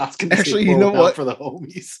stop. I was gonna say Actually, you pour know one out what? for the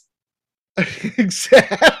homies.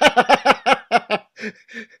 Exactly.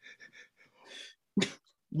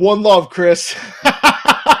 One love, Chris.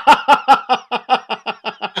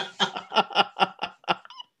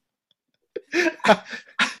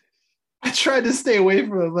 I tried to stay away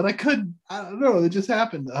from it, but I couldn't. I don't know. It just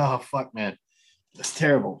happened. Oh fuck, man, it's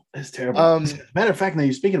terrible. It's terrible. As a um, matter of fact, now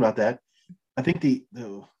you're speaking about that. I think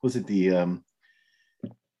was it the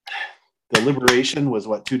liberation was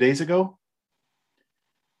what 2 days ago.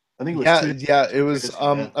 I think it was yeah, 2 days. yeah, it 2 was days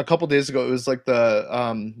ago. Yeah, a couple days ago. It was like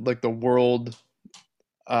the world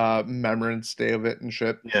Remembrance Day of it and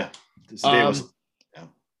shit. yeah. This day was. Um, Yeah.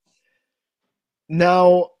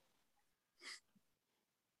 now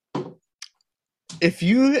if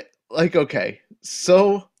you like, okay,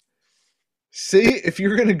 so say if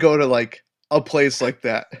you're gonna go to like a place like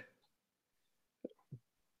that,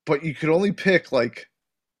 but you could only pick like,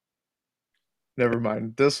 never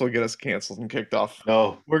mind, this will get us canceled and kicked off.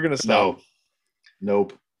 No, We're gonna stop. no,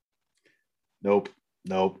 nope, nope,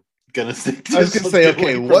 nope. Gonna stick to I was gonna let's say, get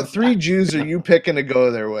okay, away what from three that. Jews are you picking to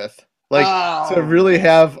go there with? Like to Oh, really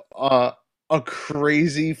have a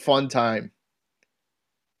crazy fun time.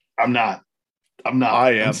 I'm not. I'm not.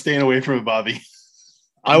 I I'm am. staying away from it, Bobby.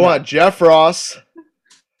 I I'm want not. Jeff Ross.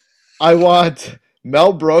 I want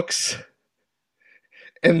Mel Brooks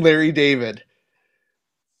and Larry David.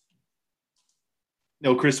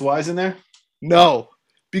 No Chris Wise in there. No,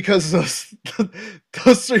 because those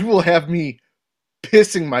those three will have me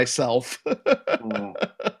pissing myself.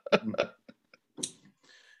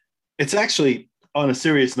 It's actually, on a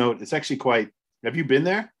serious note, it's actually quite. Have you been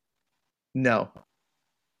there? No.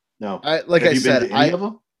 No. Like Have I you been said, to any of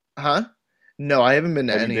them? huh? No, I haven't been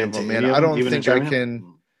to Have you any been of to them, man. any of I them, don't even in think I Germany?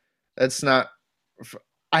 can. That's not.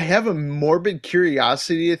 I have a morbid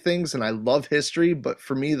curiosity of things, and I love history, but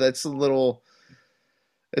for me, that's a little.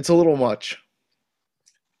 It's a little much.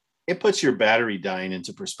 It puts your battery dying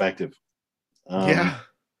into perspective. Yeah,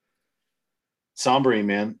 Sombering,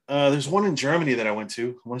 man. There's one in Germany that I went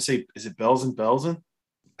to. I want to say, is it Belsen? Belsen?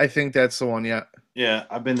 I think that's the one. Yeah, Yeah,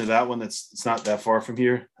 I've been to that one. It's not that far from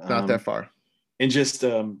here. not that far. And just,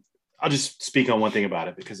 I'll just speak on one thing about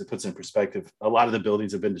it because it puts in perspective. A lot of the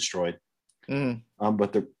buildings have been destroyed,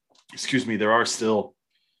 but there are still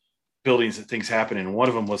buildings that things happen. And one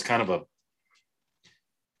of them was kind of a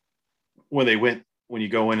when you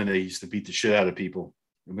go in and they used to beat the shit out of people,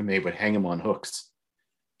 and then they would hang them on hooks,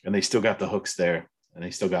 and they still got the hooks there, and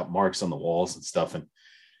they still got marks on the walls and stuff. And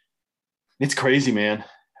it's crazy, man.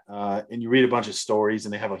 And you read a bunch of stories,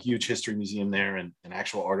 and they have a huge history museum there and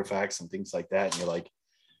actual artifacts and things like that. And you're like,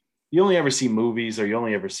 you only ever see movies or you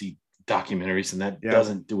only ever see documentaries, and that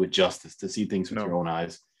doesn't do it justice to see things with your own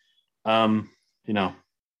eyes. You know.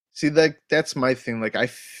 See, like that's my thing. Like I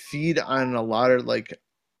feed on a lot of like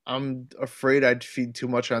I'm afraid I'd feed too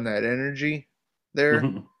much on that energy there.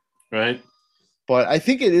 Right. But I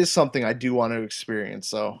think it is something I do want to experience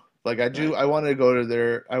though. Like I do I want to go to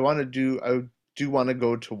there. I do want to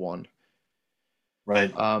go to one.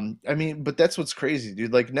 Right. I mean, but that's what's crazy,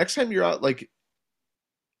 dude. Like next time you're out, like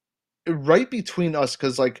right between us,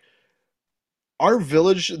 because like our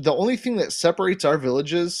village, the only thing that separates our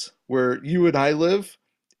villages where you and I live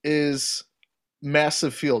is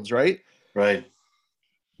massive fields, right? Right.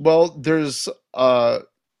 Well, there's what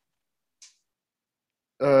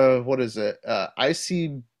is it?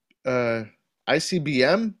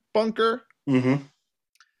 ICBM bunker. Mm-hmm.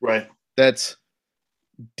 Right. That's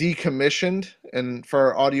decommissioned, and for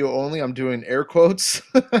our audio only, I'm doing air quotes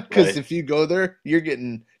because if you go there, you're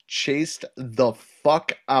getting chased the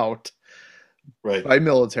fuck out by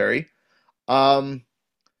military. But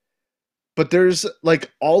there's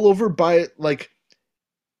like all over by like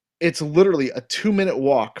it's literally a 2-minute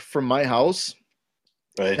walk from my house.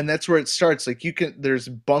 Right. And that's where it starts. Like there's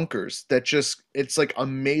bunkers that just, it's like a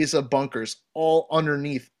maze of bunkers all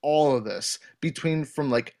underneath all of this between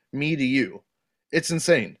from like me to you. It's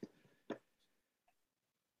insane.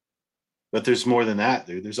 But there's more than that,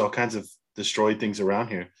 dude. There's all kinds of destroyed things around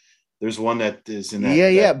here. There's one that is in that.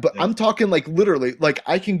 Yeah. But I'm talking like literally, like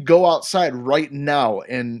I can go outside right now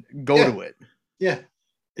and go to it. Yeah.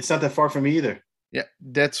 It's not that far from me either. Yeah,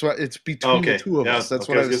 that's what it's between the two of us. That's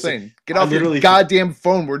what I was saying. Get off your goddamn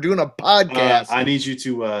phone. We're doing a podcast. I need you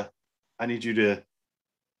to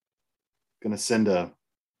gonna send a.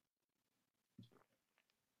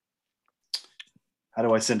 How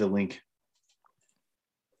do I send a link?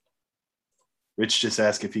 Rich just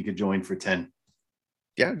asked if he could join for 10.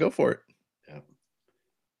 Yeah, go for it. Yeah.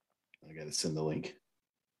 I gotta send the link.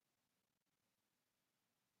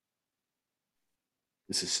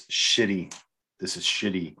 This is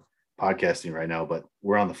shitty podcasting right now, but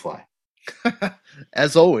we're on the fly.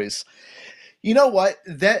 As always. You know what?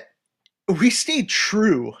 That we stay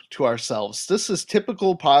true to ourselves. This is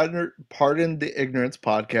typical Pardon the Ignorance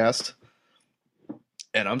podcast.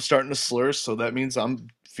 And I'm starting to slur, so that means I'm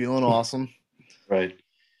feeling awesome. Right.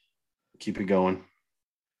 Keep it going.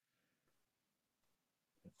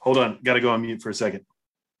 Hold on. Got to go on mute for a second.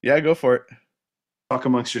 Yeah, go for it. Talk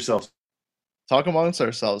amongst yourselves. Talk amongst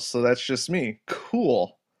ourselves. So that's just me.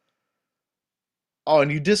 Cool. Oh, and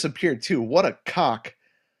you disappeared too. What a cock.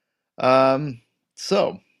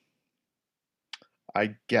 So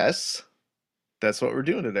I guess that's what we're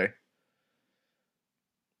doing today.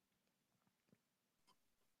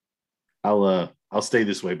 I'll stay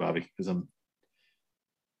this way, Bobby, because I'm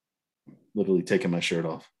literally taking my shirt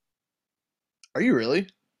off. Are you really?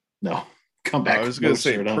 No. Come back. I was gonna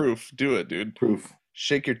say proof. On. Do it, dude. Proof.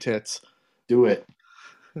 Shake your tits. Do it.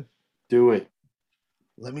 Do it.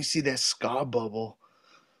 Let me see that scar bubble.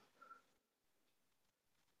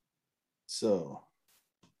 So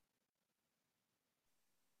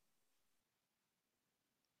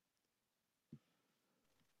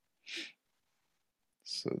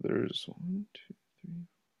there's 1, 2,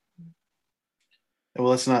 3. Well,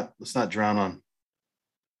 let's not drown on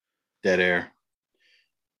dead air.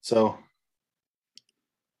 So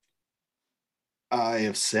I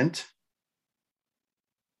have sent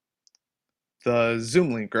the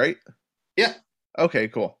Zoom link, right? Yeah. Okay,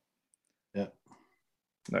 cool. Yeah.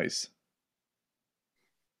 Nice.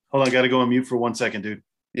 Hold on, I got to go on mute for 1 second, dude.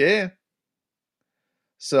 Yeah.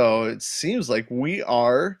 So it seems like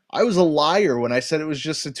I was a liar when I said it was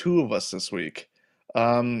just the two of us this week.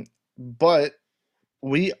 But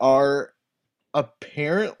we are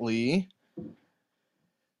apparently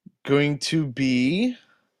going to be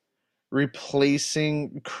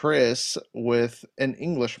replacing Chris with an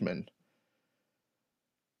Englishman.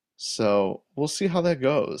 So we'll see how that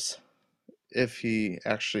goes if he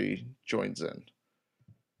actually joins in.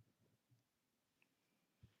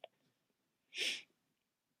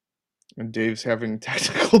 And Dave's having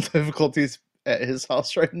technical difficulties at his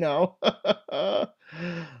house right now.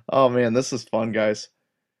 Oh man, this is fun, guys.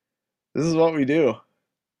 This is what we do.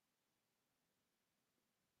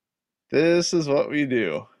 This is what we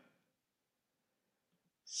do.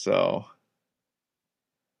 So,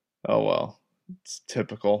 oh well, it's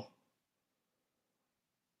typical.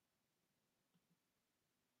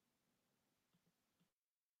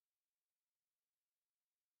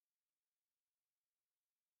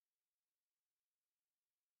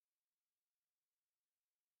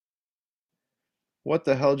 What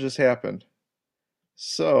the hell just happened?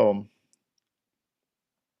 So,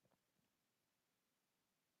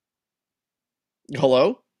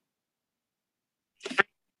 hello?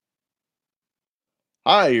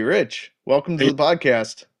 Hi, Rich. Welcome to the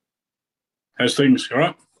podcast. How's things? All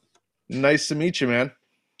right? Nice to meet you, man.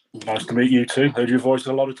 Nice to meet you too. Heard your voice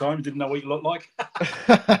a lot of times. Didn't know what you looked like.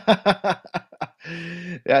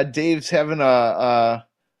 Yeah, Dave's having a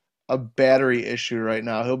battery issue right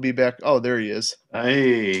now. He'll be back. Oh, there he is.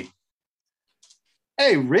 Hey,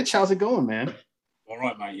 Rich, how's it going, man? All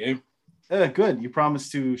right, mate. You? Good. You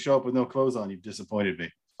promised to show up with no clothes on. You've disappointed me.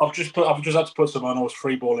 I've just had to put some on. I was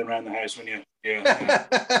free balling around the house when you.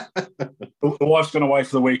 Yeah. The wife's gone away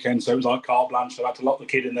for the weekend, so it was like carte blanche. So I had to lock the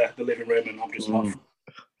kid in the living room, and I'm just off.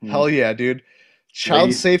 Hell yeah, dude!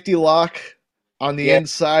 Child safety lock on the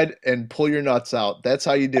inside and pull your nuts out. That's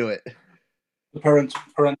how you do it. The parent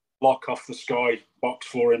lock off the Sky box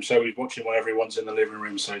for him, so he's watching when everyone's in the living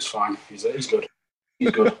room. So it's fine. He's good.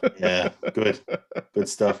 He's good. Yeah, good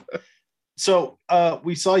stuff. So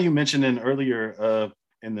we saw you mentioning earlier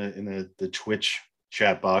in the Twitch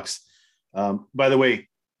chat box. By the way,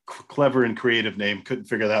 clever and creative name. Couldn't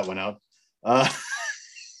figure that one out.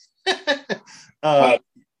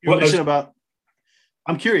 You mentioned about.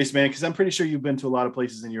 I'm curious, man, because I'm pretty sure you've been to a lot of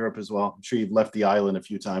places in Europe as well. I'm sure you've left the island a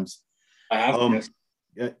few times. I have. Yes.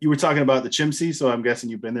 Yeah, you were talking about the Chiemsee, so I'm guessing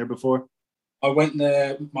you've been there before. I went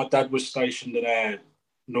there. My dad was stationed in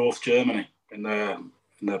North Germany in the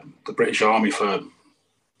British Army for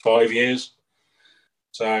 5 years.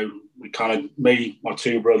 So we me, my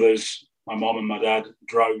two brothers, my mom and my dad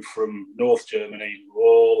drove from North Germany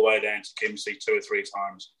all the way down to Chiemsee 2 or 3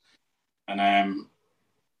 times. And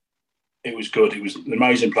it was good. It was an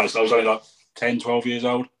amazing place. I was only like 10, 12 years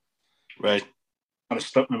old. Right. And it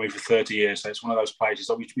stuck with me for 30 years. So it's one of those places.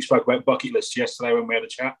 We spoke about bucket lists yesterday when we had a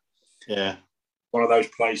chat. Yeah. One of those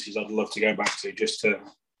places I'd love to go back to just to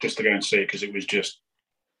go and see it, because it was just.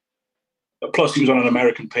 Plus, it was on an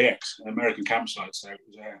American PX, an American campsite. So it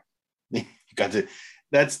was. You got to.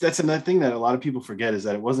 That's another thing that a lot of people forget, is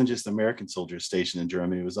that it wasn't just American soldiers stationed in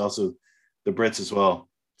Germany. It was also the Brits as well.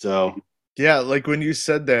 So. Yeah, like when you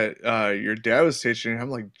said that your dad was stationed, I'm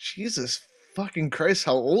like, Jesus fucking Christ,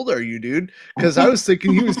 how old are you, dude? Because I was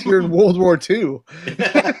thinking he was here in World War II.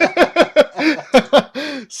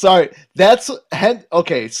 Sorry,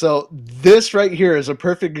 okay. So this right here is a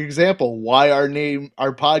perfect example why our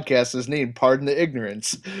podcast is named "Pardon the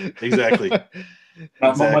Ignorance." Exactly.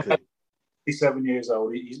 Exactly. He's 7 years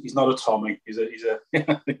old. He's not a Tommy. He's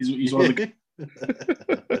one of the.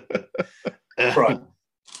 Right.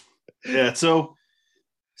 Yeah. So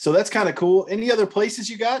that's kind of cool. Any other places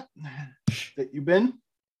you got that you've been?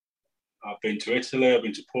 I've been to Italy. I've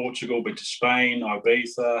been to Portugal. Been to Spain,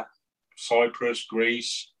 Ibiza, Cyprus,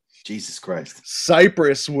 Greece. Jesus Christ.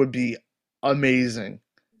 Cyprus would be amazing.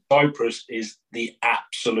 Cyprus is the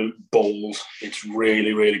absolute balls. It's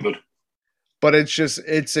really, really good. But it's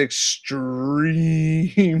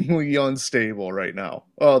extremely unstable right now.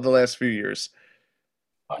 Oh, the last few years.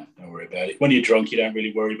 Don't worry about it. When you're drunk, you don't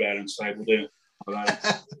really worry about unstable, do you? Yeah.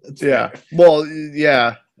 Fair. Well,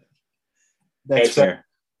 yeah. That's fair.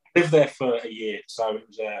 I lived there for a year, so it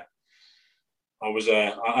was.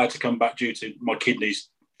 I had to come back due to my kidneys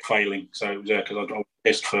failing. So it was because I was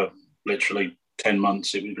pissed for literally 10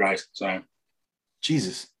 months. It was great. So.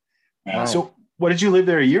 Jesus. So what did you live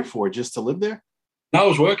there a year for? Just to live there? No, I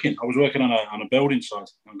was working. I was working on a building site.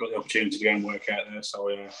 I got the opportunity to go and work out there. So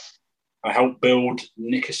I helped build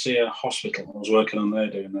Nicosia Hospital. I was working on there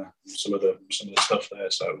doing some of the stuff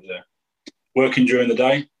there. So it was working during the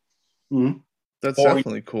day, Mm-hmm. That's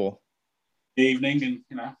definitely cool. Evening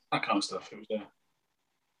and that kind of stuff. It was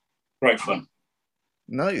great fun.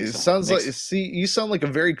 No, it sounds like you sound like a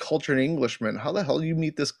very cultured Englishman. How the hell do you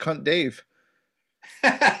meet this cunt Dave?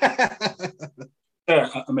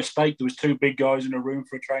 A mistake. There was two big guys in a room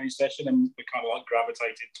for a training session, and we kind of like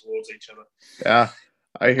gravitated towards each other. Yeah,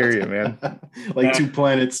 I hear you, man. Like two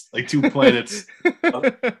planets.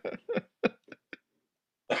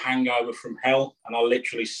 The hangover from hell, and I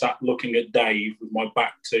literally sat looking at Dave with my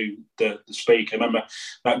back to the speaker. Remember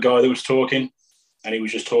that guy that was talking, and he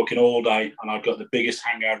was just talking all day, and I got the biggest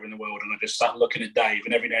hangover in the world, and I just sat looking at Dave,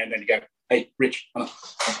 and every now and then he go, "Hey, Rich," and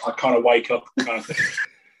I kind of wake up, kind of thing.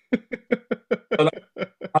 So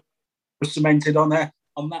that was cemented on that.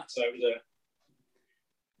 So it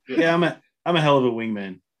was yeah, I'm a hell of a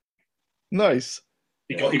wingman. Nice.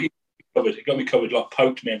 He got me covered. Like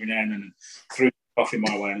poked me every now and then, and threw coffee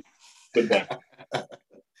my way. Good way.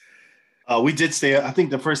 We did stay up. I think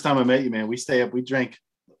the first time I met you, man, we drank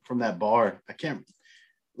from that bar. What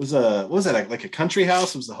was that like a country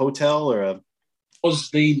house? It was a hotel or a? It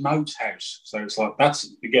was the Moat House. So it's like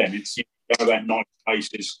it's about nice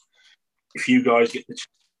places. If you guys get the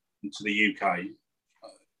chance to the UK,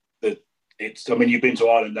 you've been to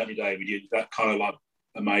Ireland, haven't you, David? That kind of like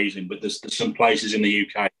amazing. But there's some places in the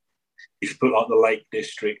UK. If you put like the Lake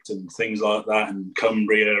District and things like that, and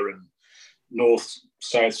Cumbria and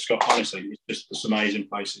South Scotland, honestly, it's just amazing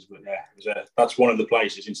places. But yeah, that's one of the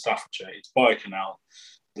places in Staffordshire. It's by a canal.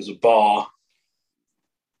 There's a bar.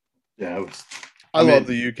 Yeah, I love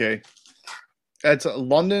the UK.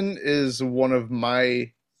 London is one of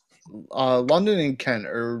my London and Kent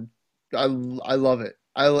I love it.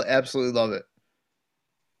 I absolutely love it.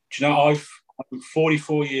 Do you know I'm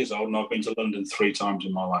 44 years old and I've been to London 3 times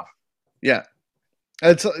in my life. Yeah.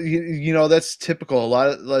 It's that's typical. A lot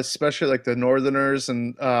of, especially like the Northerners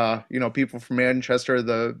and people from Manchester,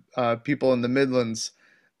 the people in the Midlands,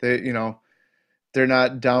 they're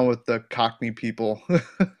not down with the Cockney people.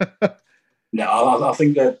 No, I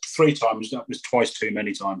think that 3 times, that was twice too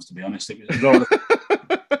many times, to be honest.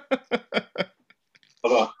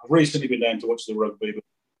 I've recently been down to watch the rugby, but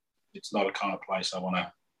it's not a kind of place I want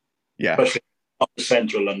to. Yeah. Especially up the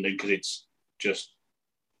centre of London, because it's just.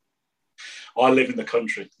 I live in the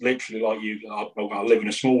country, literally like you. I live in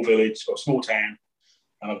a small village, or a small town,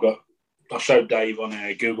 and I showed Dave on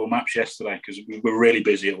Google Maps yesterday because we're really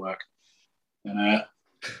busy at work, and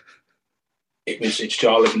it's just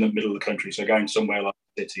I live in the middle of the country, so going somewhere like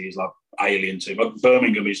the city is like alien to me. But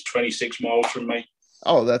Birmingham is 26 miles from me.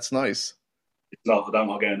 Oh, that's nice. It's not. I don't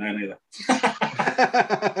like going there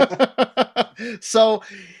either. So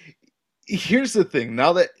here's the thing.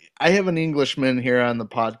 Now that I have an Englishman here on the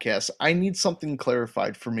podcast, I need something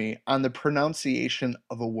clarified for me on the pronunciation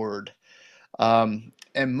of a word. And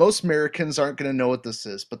most Americans aren't going to know what this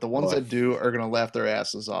is, but the ones that do are going to laugh their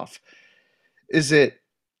asses off. Is it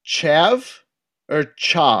chav or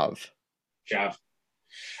chav? Chav.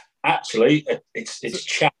 Actually, it's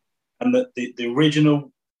chav. And the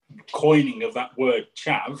original coining of that word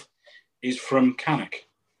chav is from Cannock.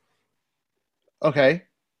 Okay.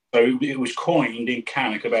 So it was coined in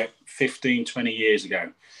Cannock about 15, 20 years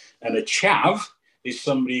ago. And a chav is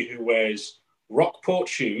somebody who wears Rockport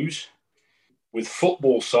shoes with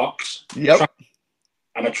football socks and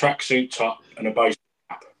a tracksuit top and a baseball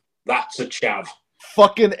cap. That's a chav.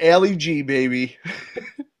 Fucking Ali G, baby.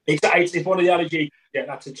 It's one of the Ali G. Yeah,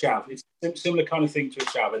 that's a chav. It's a similar kind of thing to a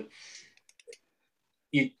chav. And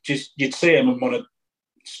you'd see them and want to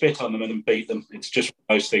spit on them and then beat them. It's just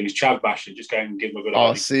one of those things. Chav bashing, just go and give them a good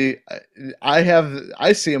idea. See,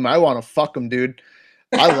 I see him. I want to fuck him, dude.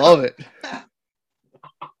 I love it.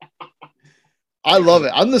 I love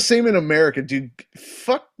it. I'm the same in America, dude.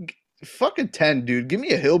 Fucking 10, dude. Give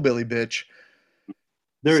me a hillbilly bitch.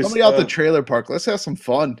 Somebody out the trailer park. Let's have some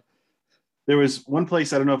fun. There was one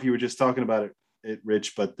place, I don't know if you were just talking about it,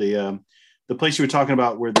 Rich, but the place you were talking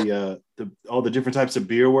about where all the different types of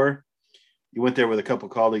beer were. You went there with a couple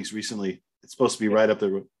of colleagues recently. It's supposed to be right up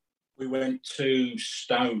there. We went to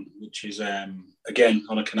Stone, which is again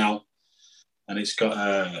on a canal, and it's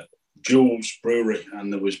got Jules Brewery,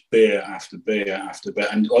 and there was beer after beer after beer,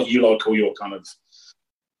 and you like all your kind of,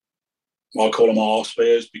 I call them arse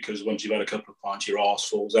beers, because once you've had a couple of pints, your arse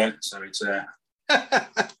falls out. So it's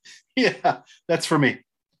yeah, that's for me.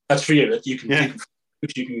 That's for you. You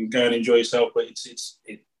can go and enjoy yourself, but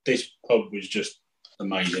this pub was just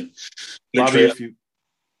amazing. Bobby,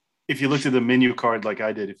 if you looked at the menu card like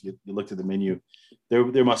I did, if you looked at the menu,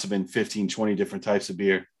 there must have been 15, 20 different types of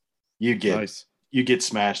beer. You get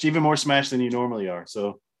smashed, even more smashed than you normally are.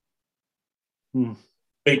 So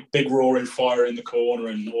big roaring fire in the corner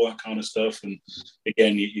and all that kind of stuff. And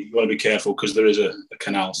again, you want to be careful because there is a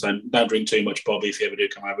canal. So don't drink too much, Bobby, if you ever do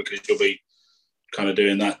come over, because you'll be kind of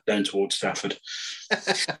doing that down towards Stafford.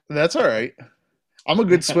 That's all right. I'm a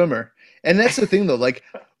good swimmer. And that's the thing, though. Like,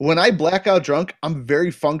 when I black out drunk, I'm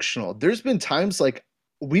very functional. There's been times, like,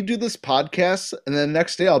 we do this podcast, and then the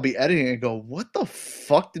next day I'll be editing and go, what the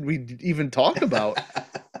fuck did we even talk about?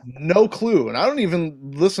 No clue. And I don't even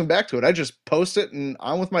listen back to it. I just post it, and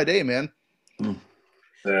on with my day, man.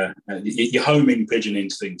 Your homing pigeon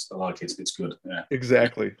instincts, I like it. It's good. Yeah.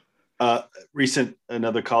 Exactly.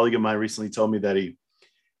 Another colleague of mine recently told me that he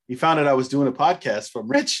found out I was doing a podcast from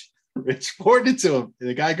Rich. Rich forwarded it to him. And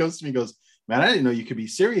the guy goes to me and goes, man, I didn't know you could be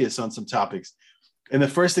serious on some topics. And the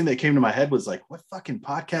first thing that came to my head was like, what fucking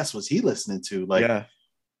podcast was he listening to? Like,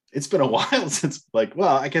 It's been a while since, like,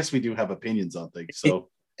 well, I guess we do have opinions on things. So,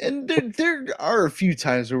 and there are a few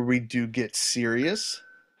times where we do get serious.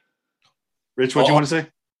 Rich, what do you want to say?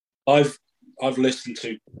 I've listened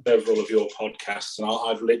to several of your podcasts, and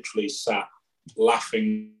I've literally sat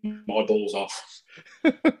laughing my balls off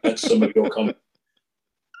at some of your comments.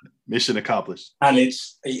 Mission accomplished. And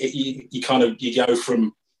it's you go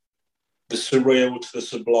from the surreal to the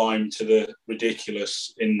sublime to the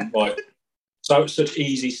ridiculous in like such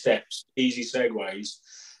easy steps, easy segues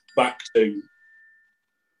back to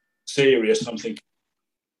serious. I'm thinking,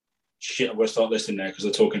 shit, I'm going to start listening now because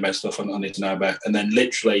they're talking about stuff I need to know about. And then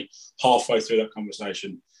literally halfway through that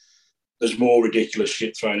conversation, there's more ridiculous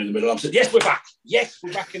shit thrown in the middle. I'm saying, yes, we're back. Yes,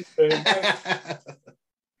 we're back in the room.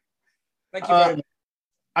 Thank you very much.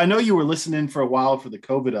 I know you were listening for a while for the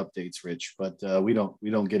COVID updates, Rich, but we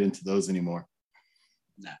don't get into those anymore.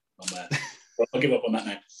 Nah, I'll give up on that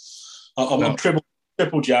now. I'm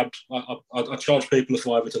triple jabbed. I charge people a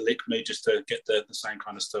fiver to lick me just to get the same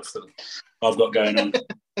kind of stuff that I've got going on.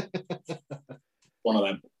 One of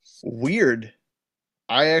them. Weird.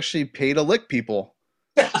 I actually pay to lick people.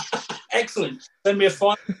 Excellent. Send me a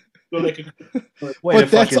five.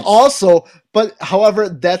 However,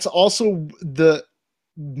 that's also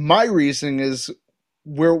my reasoning is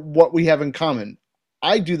what we have in common.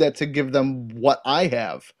 I do that to give them what I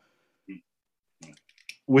have.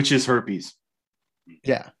 Which is herpes.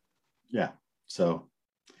 Yeah. Yeah. So,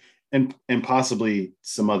 and possibly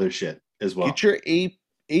some other shit as well. Get your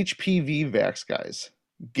HPV vax, guys.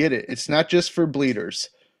 Get it. It's not just for bleeders.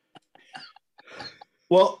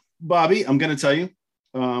 Well, Bobby, I'm going to tell you,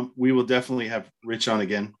 we will definitely have Rich on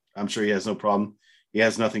again. I'm sure he has no problem. He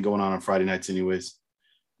has nothing going on Friday nights anyways.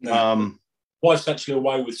 No. Wife's actually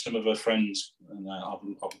away with some of her friends. And,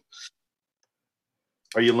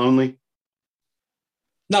 Are you lonely?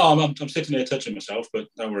 No, I'm sitting here touching myself, but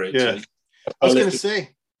don't worry. Yeah. I was going to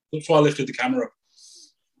say. That's why I lifted the camera up.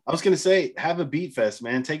 I was going to say, have a beat fest,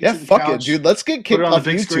 man. Take it to the fuck couch, it, dude. Let's get kicked off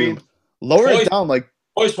YouTube. Screen. Lower it down like.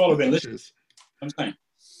 Always follow me. Listen. I'm saying.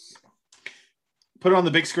 Put it on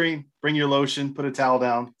the big screen. Bring your lotion. Put a towel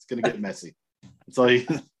down. It's going to get messy. That's all you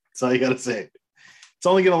got to say. It's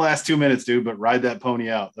only going to last 2 minutes, dude, but ride that pony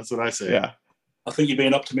out. That's what I say. Yeah. I think you're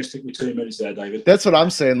being optimistic with 2 minutes there, David. That's what I'm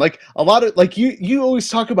saying. Like, a lot of, like, you always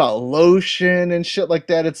talk about lotion and shit like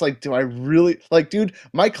that. It's like, do I really, like, dude,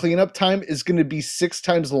 my cleanup time is going to be 6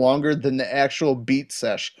 times longer than the actual beat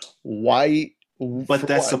sesh. Why? But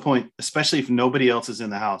that's the point. Especially if nobody else is in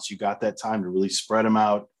the house. You got that time to really spread them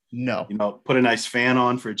out. No. Put a nice fan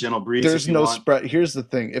on for a gentle breeze. There's no spread. Here's the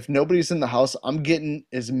thing. If nobody's in the house, I'm getting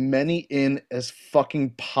as many in as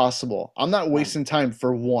fucking possible. I'm not wasting time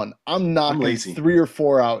for one. I'm knocking 3 or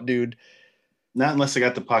 4 out, dude. Not unless I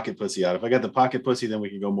got the pocket pussy out. If I got the pocket pussy, then we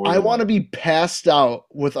can go more. I want to be passed out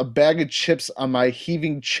with a bag of chips on my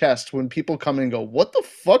heaving chest when people come in and go, what the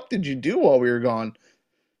fuck did you do while we were gone?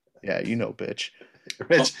 Yeah, you know, bitch.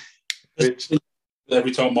 Rich.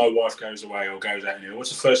 Every time my wife goes away or goes out anywhere,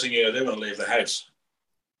 what's the first thing you do when I leave the house?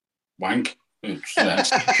 Wank.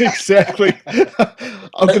 Exactly.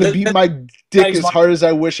 I'm going to beat my dick as hard as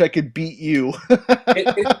I wish I could beat you. Get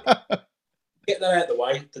that out of the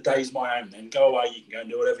way. The day's my own then. Go away. You can go and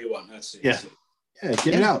do whatever you want. That's it. Yeah. Yeah,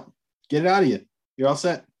 get it out. Get it out of you. You're all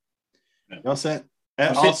set. Yeah. You're all set.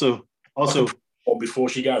 Also, before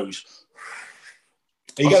she goes.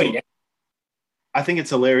 Are you going yet? I think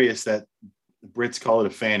it's hilarious that the Brits call it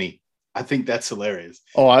a fanny. I think that's hilarious.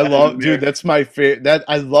 Oh, I love, dude. That's my favorite.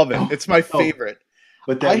 I love it. It's my favorite.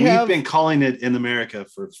 But we've been calling it in America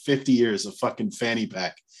for 50 years a fucking fanny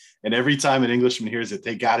pack, and every time an Englishman hears it,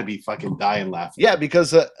 they got to be fucking dying laughing. Yeah,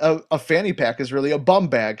 because a fanny pack is really a bum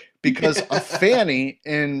bag. Because a fanny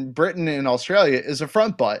in Britain and Australia is a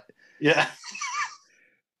front butt. Yeah,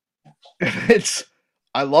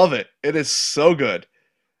 I love it. It is so good.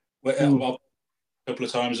 Well, a couple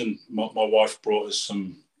of times, and my wife brought us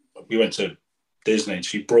some. We went to Disney, and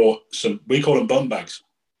she brought some. We call them bum bags.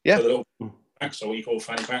 Yeah. So the little packs, so we call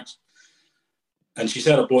fanny packs. And she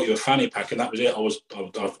said, "I brought you a fanny pack," and that was it. I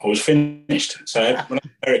was finished. So when I'm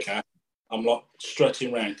in America, I'm like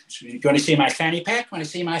strutting around. You want to see my fanny pack? Want to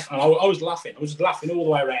see my? And I was laughing. I was laughing all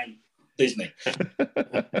the way around Disney.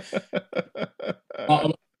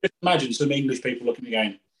 I just imagine some English people looking at me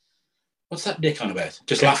going, "What's that dick on about?"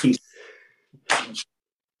 Just laughing.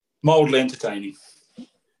 Mildly entertaining.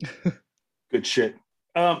 Good shit.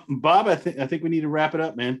 Bob, I think we need to wrap it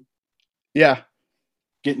up, man. Yeah.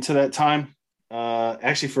 Getting to that time.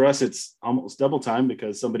 Actually, for us, it's almost double time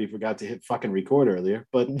because somebody forgot to hit fucking record earlier.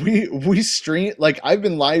 But we stream, like, I've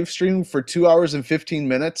been live streaming for 2 hours and 15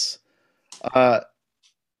 minutes.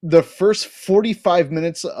 The first 45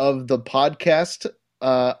 minutes of the podcast,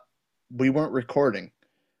 we weren't recording.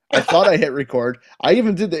 I thought I hit record. I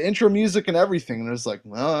even did the intro music and everything, and it was like,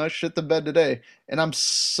 well, I shit the bed today, and I'm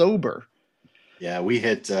sober. Yeah, we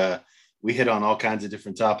hit on all kinds of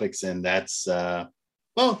different topics, and that's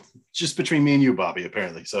just between me and you, Bobby,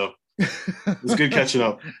 apparently. So it was good catching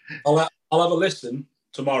up. I'll have a listen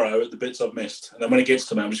tomorrow at the bits I've missed, and then when it gets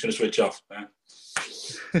to me, I'm just going to switch off.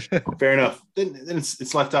 Fair enough. Then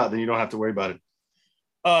it's left out. Then you don't have to worry about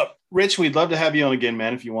it. Rich, we'd love to have you on again,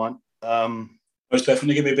 man, if you want. Most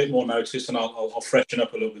definitely give me a bit more notice, and I'll freshen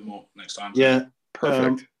up a little bit more next time. Yeah,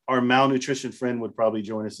 perfect. Our malnutrition friend would probably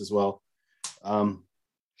join us as well. I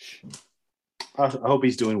hope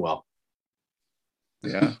he's doing well.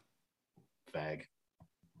 Yeah. Fag.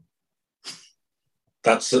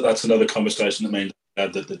 That's another conversation that made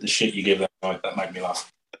the shit you give that guy, that made me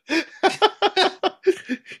laugh.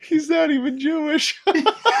 He's not even Jewish.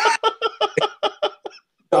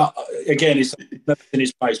 Again, it's nothing in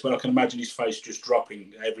his face, but I can imagine his face just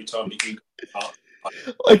dropping every time that you.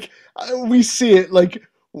 Like, we see it. Like,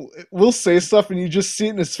 we'll say stuff, and you just see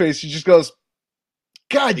it in his face. He just goes,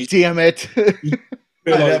 "God damn it!"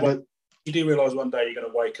 You do realize one day you're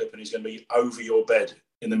going to wake up and he's going to be over your bed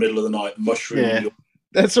in the middle of the night, mushrooming. Yeah.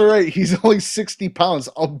 That's all right. He's only 60 pounds.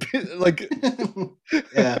 I'll be like,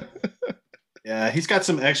 yeah. He's got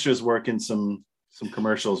some extras work in some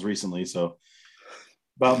commercials recently. So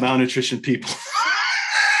about malnutrition people.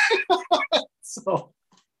 So,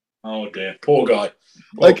 oh dear, poor guy.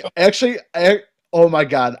 Actually, oh my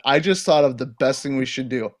God, I just thought of the best thing we should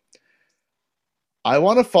do. I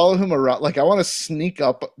want to follow him around. Like, I want to sneak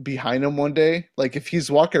up behind him one day. Like, if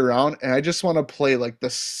he's walking around, and I just want to play like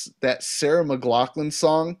that Sarah McLachlan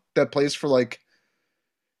song that plays for like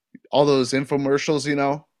all those infomercials, you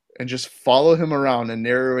know, and just follow him around and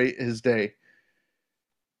narrate his day.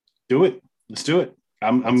 Do it. Let's do it.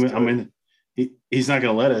 I'm in. He's not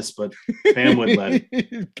going to let us, but Pam would let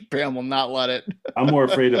it. Pam will not let it. I'm more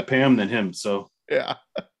afraid of Pam than him. So yeah.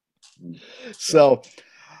 So,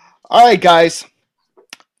 all right, guys.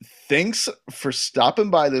 Thanks for stopping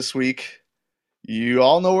by this week. You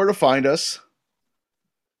all know where to find us.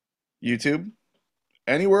 YouTube,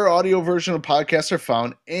 anywhere audio version of podcasts are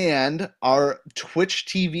found, and our Twitch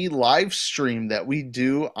TV live stream that we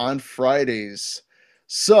do on Fridays.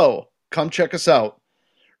 So come check us out.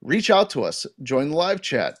 Reach out to us. Join the live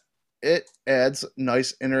chat. It adds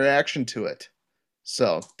nice interaction to it.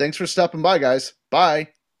 So thanks for stopping by, guys. Bye.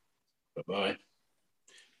 Bye-bye.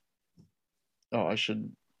 Oh, I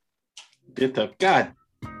should... Get the God.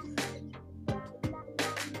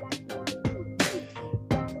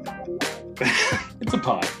 It's a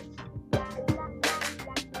pod.